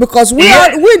because we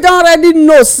don't already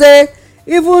know, say,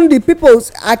 even the people,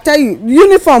 I tell you,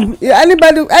 uniform,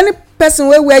 any person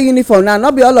will wear uniform now,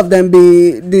 not be all of them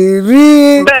be the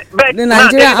real the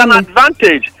Nigerian army. An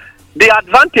advantage. The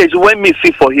advantage when me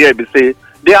see for here, they say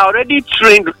they are already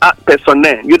trained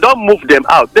personnel. You don't move them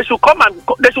out. They should come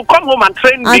home and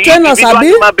train the individual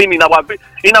human being in our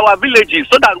villages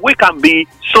so that we can be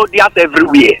soldiers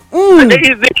everywhere. And that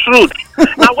is the truth.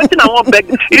 Now, one thing I want beg,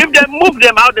 if they move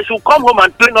them out, they should come home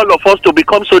and train all of us to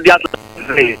become soldiers.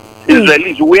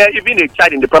 Israelis, where even a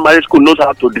child in the primary school knows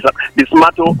how to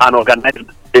dismantle and organize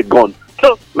a gun.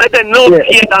 So let them know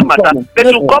here that matter. They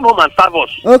should come home and serve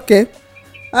us. Okay.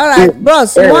 All right,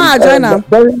 boss. You want to join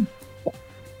them?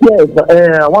 Yes,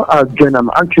 I want to join them.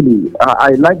 Actually,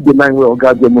 I like the line where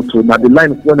Ogademoto. Now the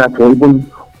line is one that I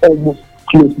even almost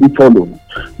closely followed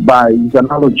by his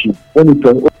analogy when it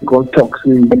talks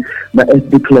my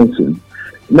ethnic cleansing.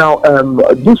 Now,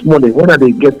 this morning when I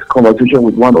get conversation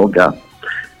with one Oga,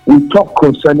 we talk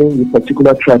concerning a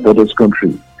particular tribe of this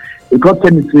country. It got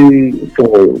tendency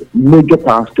for major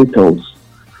parastatals,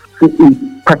 so a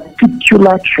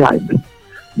particular tribe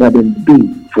that they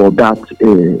do for that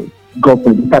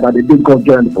government, that they do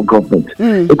government for government.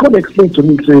 They can't explain to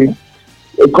me, say,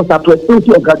 because I to explain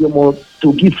to Ogademoto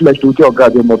to give flesh to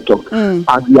Ogademoto talk, and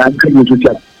we agree with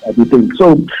everything.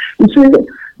 So, you say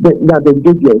that they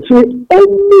did there. Say,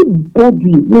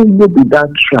 anybody will not be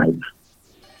that tribe.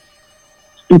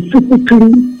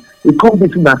 Specifically, it comes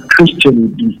between as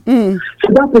Christianity. So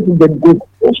that person then go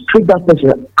straight that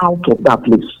person out of that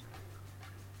place.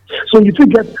 So you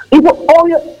get even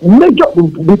oil major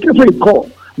the things we call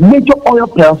major oil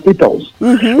parastatals.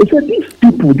 They say these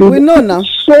people they we know now.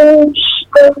 So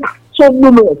So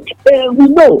no. We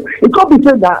know it can't be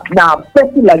said that now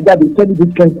person like that is telling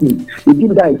this kind of thing. You give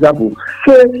me that example.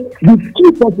 So the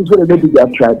key persons when they know their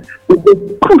tribe, they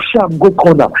push them go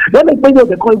corner. Then like many of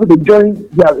the corner they join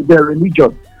their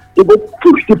religion. They go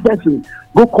push the person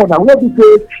go corner. What we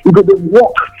say if they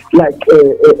walk like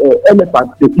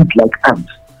elephants, they eat like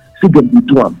ants. See them be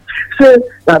do them. Say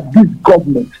that this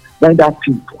government like that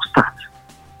thing for start.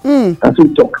 That's what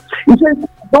we talk. He says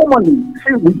normally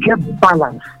say we get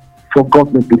balance for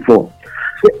government before.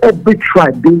 So every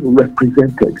tribe being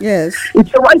represented. Yes.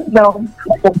 It's right now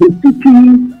from the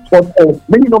city for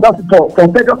many numbers for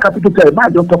federal capital territory. I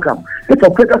don't talk about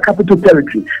for federal capital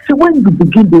territory. So when you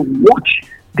begin to watch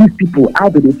these people, how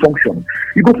do they function?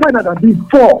 You go find out that these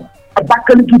four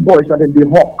Abakaliki boys and then they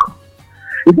hawk.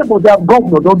 It's about their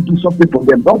governor don't do something for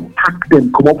them, don't pack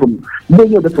them, come up from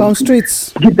many of the From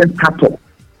streets. give them capital.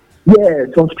 Yeah,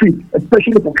 some streets,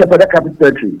 especially for federal capital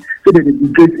territory. So they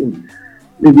disgrace in.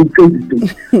 They disgrace the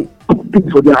things.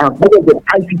 Things for their hands. All of the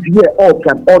ICT here, all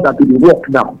that they work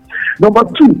now. Number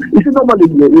two, you see normally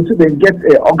you see they get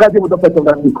organizing with the person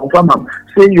that we confirm them.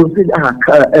 Say you see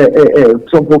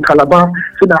some for Calabar,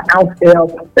 so that house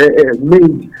help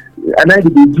made and I they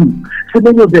do. So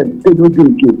many of them they don't do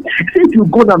it again. Say if you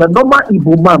go down a normal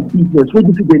Igbo man business, where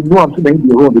you see they know I'm saying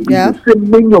they run the business. Say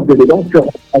many of them they don't sell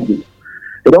houses.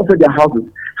 They don't sell their houses.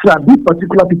 So that these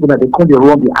particular people that they call they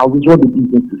run the houses, run the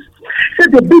businesses. Say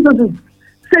the businesses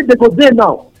say they go there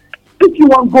now. If you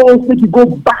want go, say you go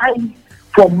buy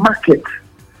from market,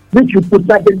 make you put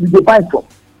that then you go buy from.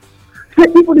 Say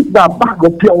even if that bag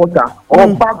of pure water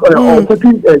or bag or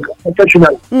certain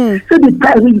professional, say the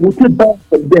price you go take buy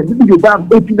from them. Maybe you buy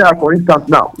 18 naira for instance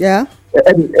now. Yeah.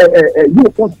 You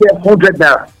can pay 100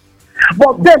 naira.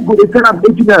 But then go they sell them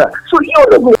 18 naira. So you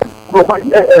don't go provide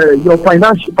your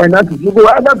finances. You go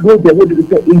either go there where they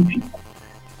say 80.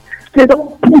 They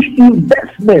don't push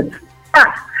investment.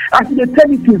 As they tell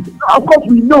it is, of course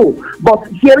we know, but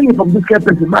hearing it from this kind of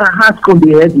person, my heart can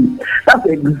be heavy. That's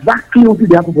exactly what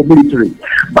they happen for military.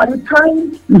 By the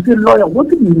time you say loyal, what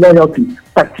is loyalty?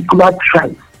 Particular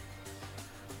tribe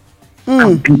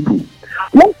and people.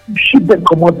 Once you ship them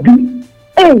commodity,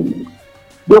 hey,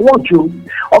 they want you.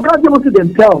 Organize them to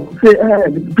themselves. Say,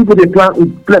 hey, people they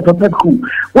play cool.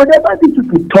 Whenever these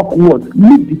people talk words,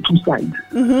 leave the two sides.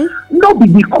 Not be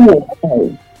the cool of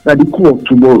all. That the coup of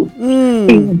tomorrow.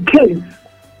 In case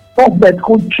government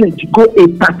can't change, go a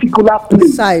particular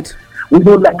place. Side. We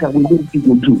don't like and we don't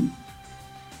people do.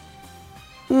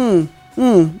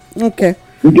 Okay.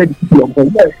 We get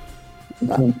the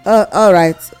all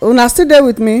right. Una still there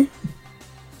with me?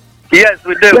 Yes,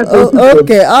 we do.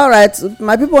 Okay, all right.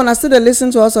 My people are still listen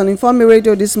to us on Inform Me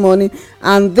Radio this morning,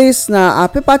 and this now our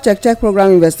paper check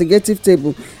program investigative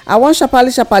table. I want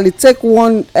sharply take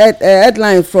one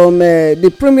headline from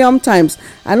the Premium Times.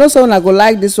 I know someone I go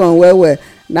like this one well.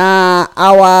 Now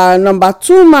our number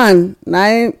 2 man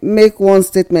now make one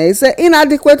statement. He say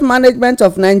inadequate management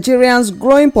of Nigerians'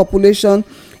 growing population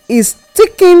is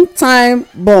ticking time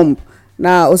bomb.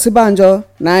 Now Osibanjo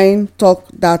 9 talk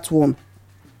that one.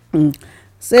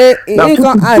 Say in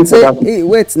come add say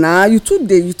wait now you too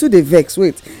dey vex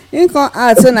wait in come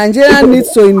add say Nigeria needs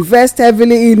to invest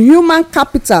heavily in human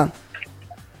capital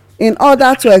in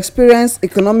order to experience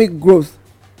economic growth.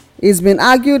 It's been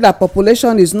argued that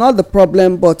population is not the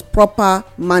problem but proper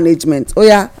management. Oh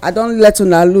yeah, I don't let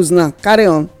una lose now. Carry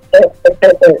on. Make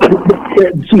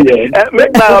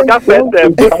my oga first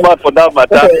put mouth for that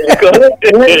matter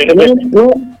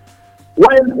because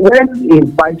when a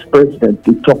vice president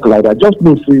they talk like that, just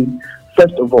know say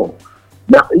first of all,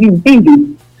 now in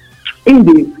the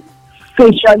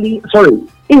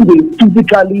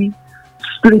physically,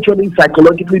 spiritually,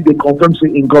 psychologically, they confirm say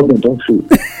in government don't say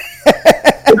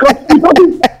because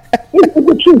it's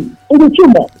the truth. It's the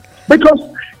truth, man. Because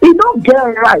he don't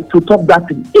get right to talk that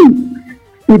thing.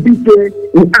 If he say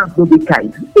he has no be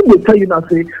kind, if they tell you now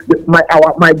say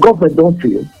my government don't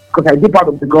fail because I did part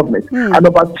of the government. And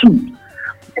number 2.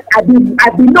 I didn't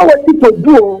know what people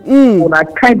do when I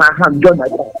tie my hand, join my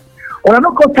back. When I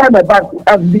not go tie my back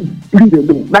and leave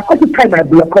alone. Like how to tie my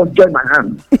block, join my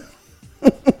hand.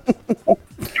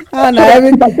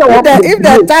 If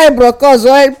the tie broke us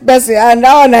one person and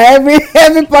now on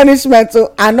every punishment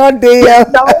so I not there.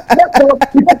 Now at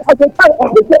the time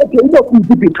of the okay, you know who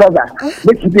keep trouser,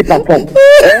 make you perform.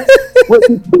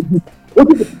 What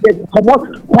if they come out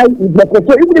why is block?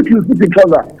 So even if you sleep in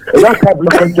trouser, that type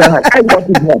block I want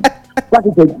it more. That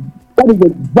is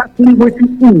exactly what you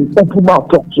see open mouth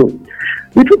talk so.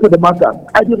 The truth of the matter,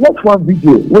 I did watch one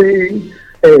video where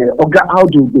Oga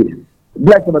Audu dey.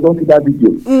 Bless them, I don't see that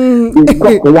video. They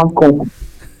talk for one company.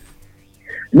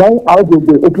 Now I will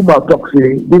be open my talk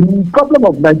say the problem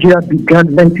of Nigeria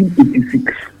began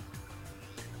 1986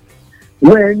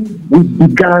 when we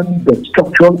began the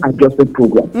structural adjustment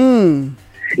program.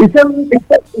 It's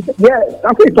yes,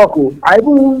 that's what I talk. I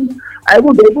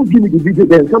will they will give me the video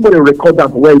then somebody record that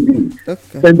where it is.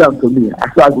 Okay. Send them to me.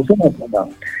 So I will send them to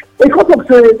them. Because of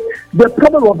say the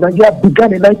problem of Nigeria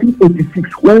began in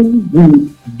 1986 when we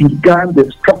began the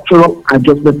structural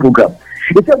adjustment program.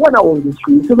 It said when I was in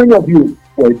school, so many of you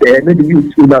were there, maybe you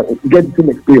get the same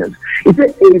experience. It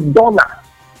said $1.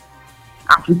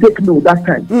 As we take note that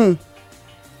time.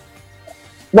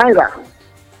 Naira,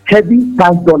 heavy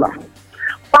past dollar.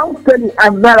 Pound sterling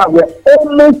and naira were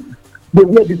almost they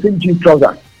wear the same jeans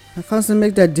trousers. I can't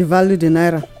make that devalue the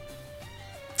naira.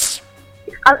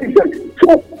 And it said,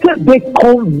 so they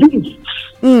convinced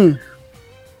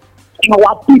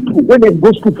our people when they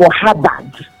go school for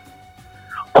Harvard,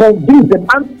 convinced them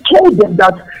and told them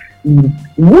that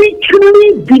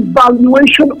weekly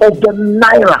devaluation of the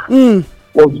naira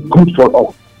was good for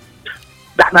us.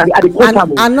 I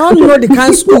don't know the kind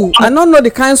of school. I don't know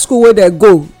the kind of school where they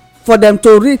go for them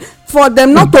to read, for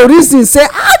them not to reason. Say,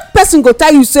 person go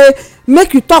tell you say,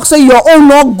 make you talk say your own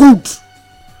not good,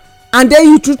 and then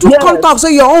you to come talk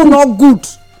say your own not good.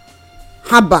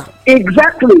 Haba.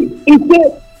 Exactly. He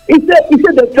said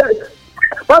the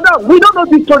Madam, we don't know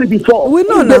this story before. We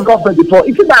know now. Government before.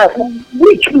 It's that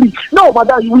weekly. No,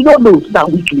 madam, we don't know. It's now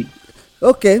weekly.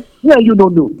 Okay. Yeah, you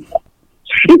don't know.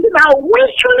 It's now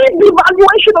weekly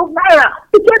devaluation of naira.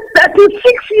 It's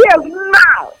 36 years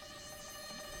now.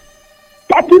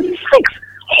 36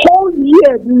 whole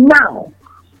years now.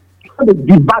 They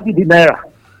devalue the naira.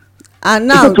 And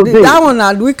now that one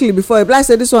na weekly before. If I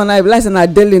say this one, if I say na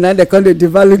daily, now they call it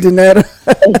devalue the naira.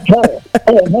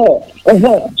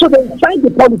 So they sign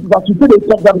the policy that you say they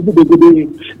talk that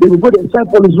they will go and sign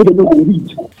policy where they don't read.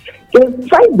 They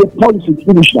sign the policy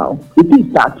finish now. It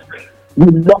is that we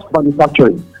lost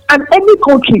manufacturing. And any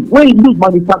country where you lose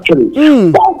manufacturing,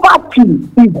 poverty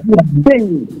is the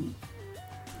bane.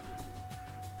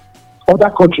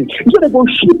 Other countries. So they go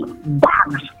ship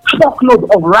bags, truckload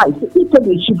of rice. If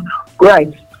they ship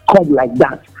rice come like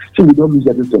that, so we don't lose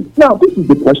everything. Now, this is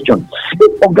the question.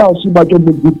 If Oga Osinbajo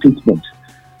made this statement,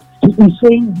 he is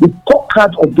saying the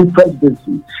scorecard of the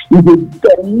presidency is a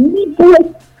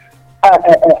deliberate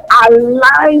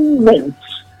alignment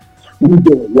with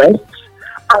the West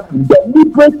and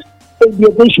deliberate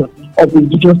alienation of the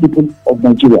indigenous people of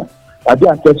Nigeria. I do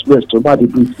attest rest to about the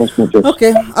brief response.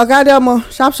 Okay, Oga Adeomo,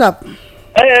 sharp.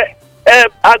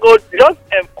 I go just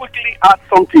quickly add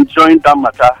something during that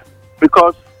matter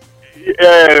because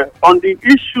on the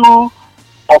issue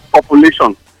of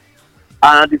population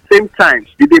and at the same time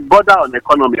they border on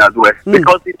economy as well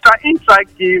because it try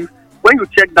give when you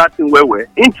check that thing well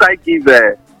it try give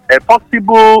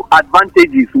possible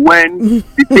advantages when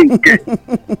the thing get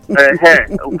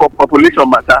for population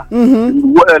matter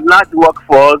large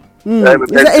workforce.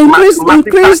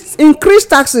 Increased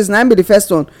taxes now be the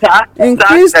first one.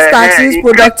 Increased taxes,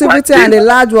 productivity, and a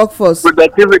large workforce.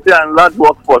 Productivity and large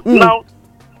workforce. Now,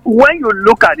 when you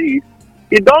look at it,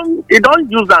 it don't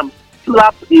use them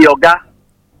slap Ioga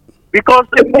because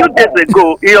a few days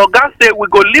ago, Ioga said we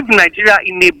go leave Nigeria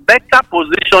in a better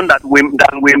position than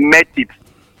we met it,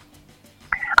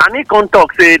 and he can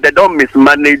talk say they don't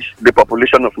mismanage the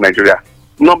population of Nigeria.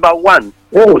 Number one.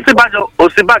 Osinbajo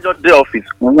the office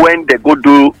when they go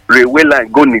do railway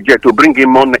line go Niger to bring in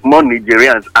more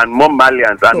Nigerians and more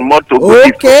Malians and more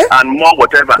Togolese and more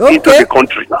whatever into the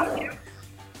country.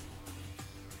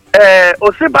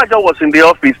 Osinbajo was in the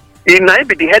office. He might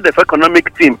be the head of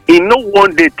economic team. He no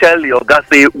one day tell your guy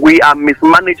say we are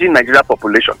mismanaging Nigeria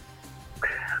population.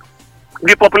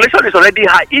 The population is already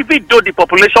high, even though the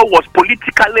population was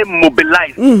politically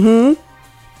mobilized.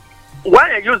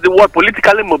 Why I use the word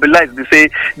politically mobilized, they say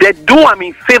they do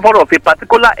in favor of a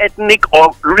particular ethnic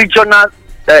or regional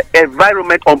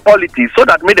environment on politics so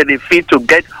that maybe they feel to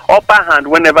get upper hand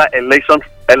whenever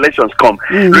elections come.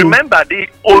 Remember the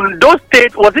Ondo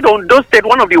State, was it Ondo State,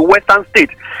 one of the western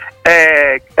states,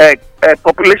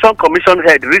 population commission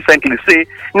head recently say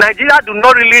Nigeria do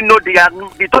not really know the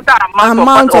total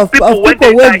amount of people when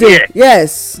they die here.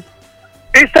 Yes.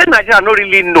 He said Nigeria don't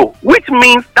really know, which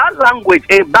means that language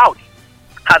about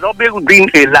has always been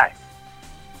a lie.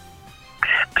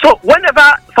 So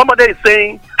whenever somebody is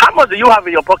saying, how much do you have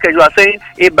in your pocket? You are saying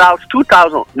about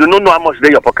 2,000. You don't know how much is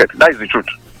in your pocket. That is the truth.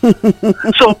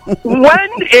 So when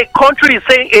a country is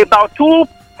saying about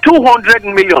 200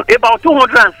 million, about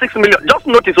 206 million, just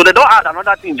notice, so they don't add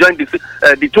another thing, join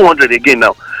the 200 again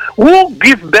now. Who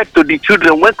gives birth to the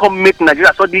children when come make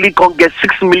Nigeria suddenly come get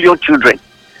 6 million children?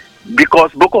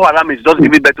 because Boko Haram is just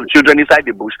giving birth to children inside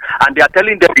the bush, and they are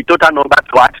telling them the total number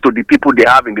to add to the people they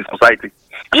have in the society.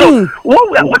 So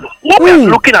what we are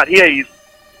looking at here is,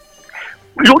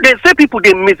 they say people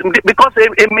because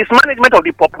a mismanagement of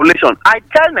the population. I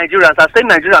tell Nigerians, I say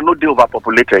Nigeria no dey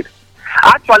overpopulated.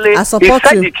 Actually, he said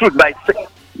the truth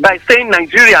by saying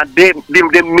Nigeria they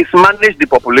mismanage the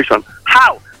population.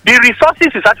 How? The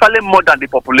resources is actually more than the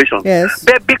population. Yes.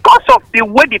 But because of the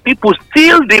way the people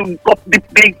steal the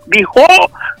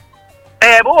whole,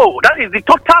 that is the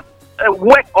total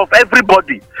work of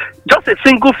everybody. Just a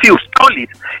single few stole it.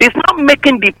 It's not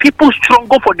making the people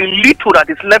stronger for the little that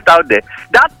is left out there.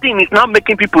 That thing is now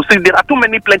making people see there are too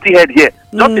many plenty head here.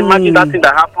 Just imagine that thing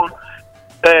that happened.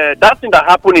 That thing that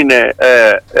happened in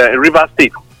River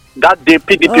State. That day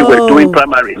PDP were doing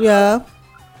primaries. Yeah.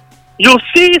 You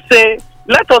see, say,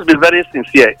 let us be very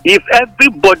sincere. If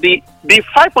everybody, the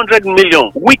 500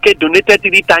 million Wike donated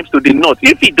 3 times to the north,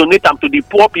 if he donate them to the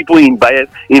poor people in Bayes,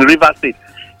 in River State,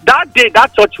 that day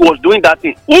that church was doing that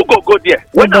thing, who go there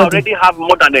when I already have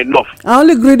more than enough?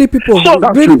 Only greedy people. So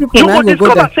greedy people you will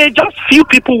discover, say, just few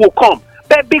people will come.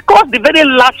 But because the very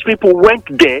last people went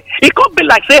there, it could be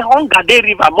like, say, Hunger Day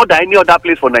River more than any other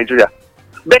place for Nigeria.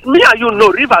 But me and you know,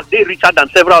 Rivers Day richer than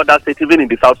several other states, even in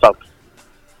the south.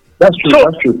 That's true. So,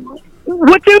 that's true.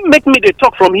 What will make me they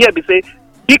talk from here? Be say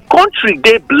the country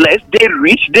they blessed, they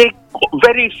rich, they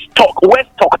very well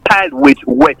stockpiled with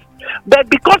wealth. But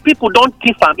because people don't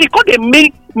thief them, it could they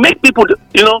make people,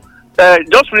 you know,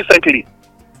 just recently.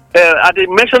 I did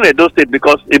mention Edo State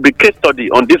because it be case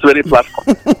study on this very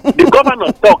platform. The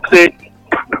governor talk say,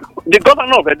 the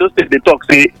governor of Edo State they talk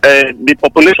say the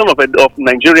population of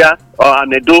Nigeria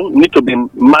and Edo need to be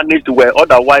managed well,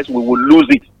 otherwise we will lose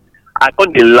it. I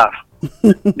can't laugh.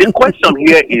 The question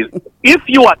here is, if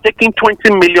you are taking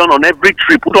 20 million on every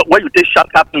trip when you take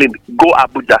charter plane go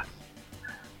Abuja,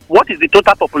 what is the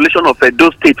total population of Edo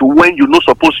State when you not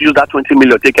supposed to use that 20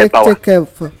 million take care power?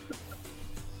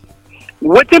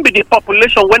 What will be the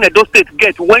population when Edo State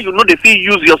get when you know they fee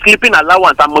use your sleeping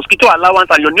allowance and mosquito allowance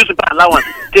and your newspaper allowance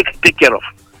take care of,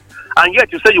 and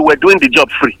yet you say you were doing the job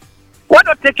free? Why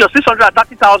not take your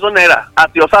 630,000 naira as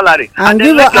your salary and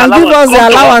give us the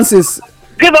allowances?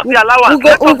 Give us the allowance.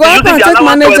 Let us be using the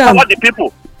allowance to empower the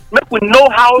people. Make we know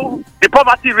how the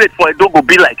poverty rate for Edo will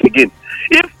be like again.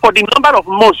 If for the number of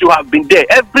months you have been there,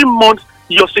 every month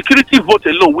your security vote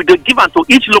alone will be given to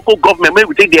each local government when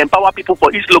we take the empower people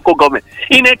for each local government.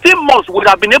 In 18 months, we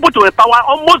have been able to empower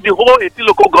almost the whole 18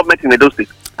 local government in Edo State.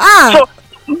 So,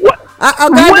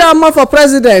 I'll more for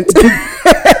president.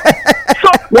 So,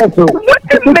 what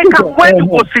they make up when you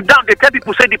go sit down, they tell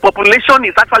people say the population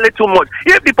is actually too much.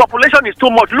 If the population is too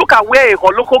much, look at where a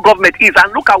local government is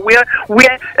and look at where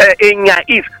Enya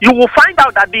is. You will find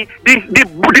out that the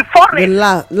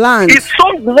forest land is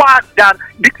so vast that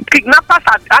the kidnappers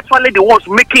are actually the ones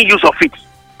making use of it.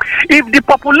 If the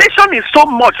population is so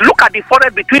much, look at the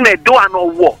forest between Edo and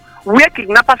Owo, where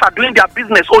kidnappers are doing their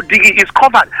business. Odigi is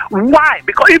covered. Why?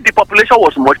 Because if the population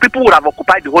was much, people would have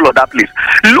occupied the whole of that place.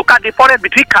 Look at the forest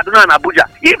between Kaduna and Abuja.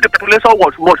 If the population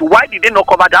was much, why did they not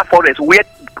cover that forest where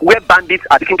bandits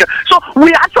are taking care? So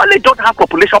we actually don't have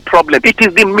population problem. It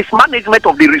is the mismanagement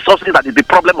of the resources that is the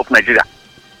problem of Nigeria.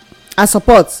 I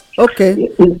support. Okay.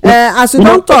 As you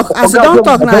don't talk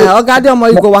now,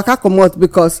 Ogade you go waka comot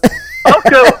because.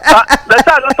 Okay, let's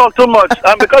not talk too much.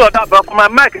 Because of that, but my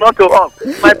mic not to off.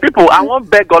 My people, I want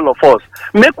beg all of us.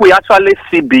 Make we actually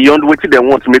see beyond what they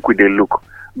want to make we they look.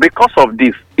 Because of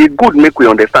this, it good make we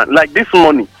understand. Like this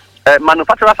morning,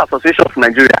 Manufacturers Association of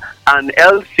Nigeria and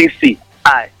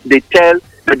LCCI, they tell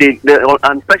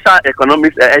and special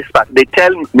economics experts, they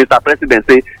tell Mr. President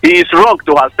say he is wrong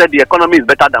to have said the economy is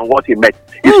better than what he meant.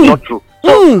 It's not true.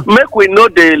 So make we know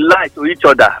they lie to each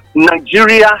other.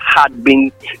 Nigeria,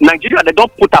 they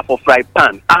don't put up for fry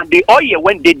pan, and the oil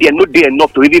when they are not there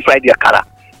enough to even fry their kara.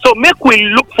 So make we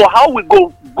look for how we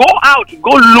go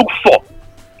look for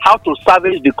how to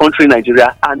salvage the country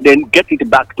Nigeria and then get it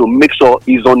back to make sure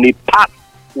it's on a path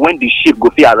when the ship go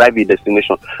arrive in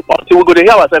destination. But so we go to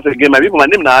hear ourselves again. My people, my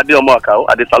name is Ade Omoakao.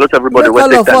 I salute everybody. All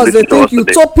of us, they think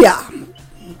utopia.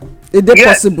 Is it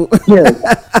possible? Yes.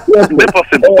 Is it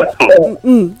possible?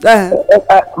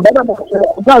 Madam,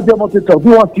 you want to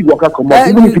walk out?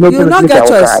 You not get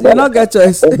choice. You not get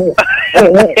choice. You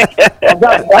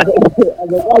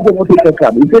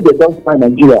say they don't fry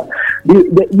Nigeria.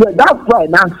 That fry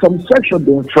now, some section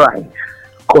don't fry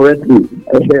correctly.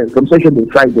 Some section they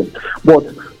fry them, but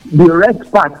the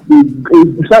red part, the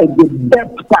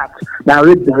best part, now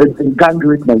the gang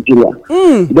rape Nigeria.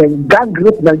 Then gang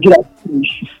rape Nigeria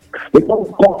finish. They don't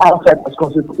come outside as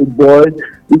concept of boy.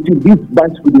 It is this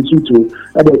bicycle the sweet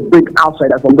and they bring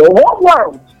outsiders from the whole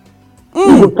world.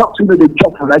 We will talk to the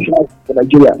job for national for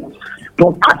Nigeria.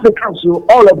 From Africans to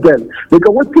all of them.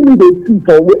 Because what can they see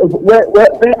for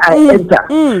where I enter?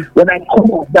 When I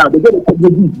come out down, they get to tell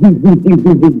me this,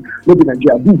 maybe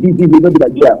Nigeria, this, maybe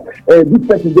Nigeria. This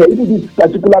person there, even this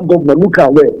particular governor, look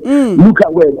at where.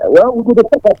 Well, we go to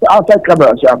talk outside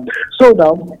cameras. Yeah. So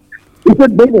now, he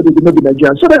said they know they may be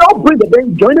Nigerian. So they all bring the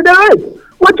then join the race.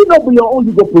 What you know for your own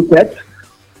legal protect?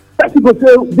 That people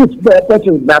say this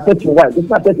person, that person white, this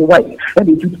not person white, and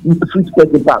they treat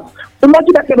person back.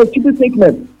 Imagine that kind of stupid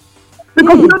statement.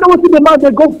 Because you don't know what the man they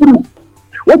go through.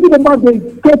 What the man they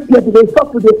get here, they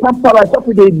suffer, they pamper,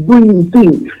 suffer, they doing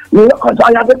things. You know, because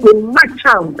I have to match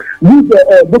them, use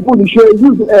the police,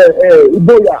 use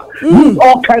Ebola, use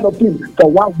all kind of things for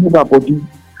one human body.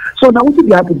 So now what did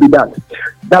happen to that?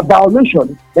 The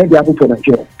violation then they happen for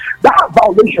Nigeria. That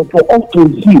violation for us to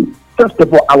heal. First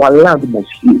of all, our land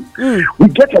must heal. We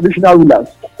get traditional rulers.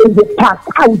 In the past,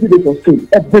 how we did it for say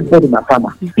everybody in a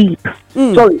farmer.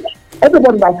 Sorry,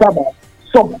 everybody in a farmer.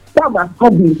 Some farmers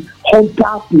can be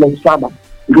hunter plus farmer.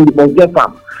 Because they must get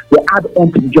farm. They add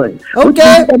on to join.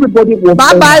 Okay. Everybody was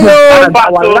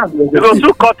our land was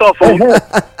too cut off.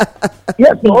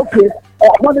 Yes, so, okay.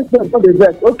 The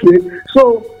best. Okay.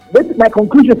 So my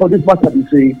conclusion for this matter is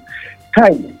say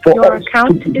time for your us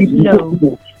account to is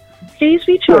low. Please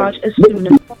recharge as soon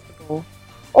as possible.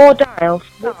 Or dial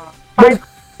star 5.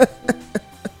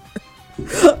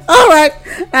 All right,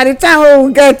 at the time we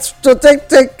will get to take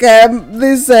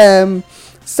this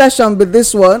session with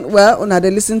this one. Well, una dey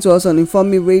listen to us on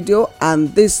Inform Me Radio,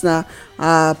 and this na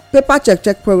paper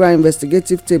check program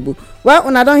investigative table. Well,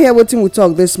 una don hear wetin we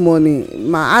talk this morning.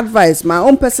 My advice, my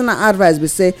own personal advice be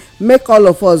say make all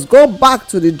of us go back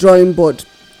to the drawing board,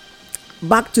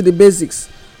 back to the basics,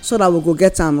 so that we go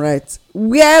get am right.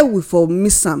 Where we for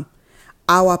miss am,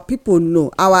 our people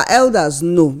know, our elders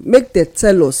know, make they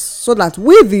tell us, so that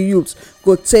we the youth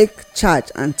go take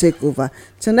charge and take over.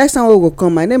 Till next time we go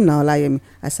come, my name na Olayemi.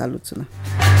 I salute you.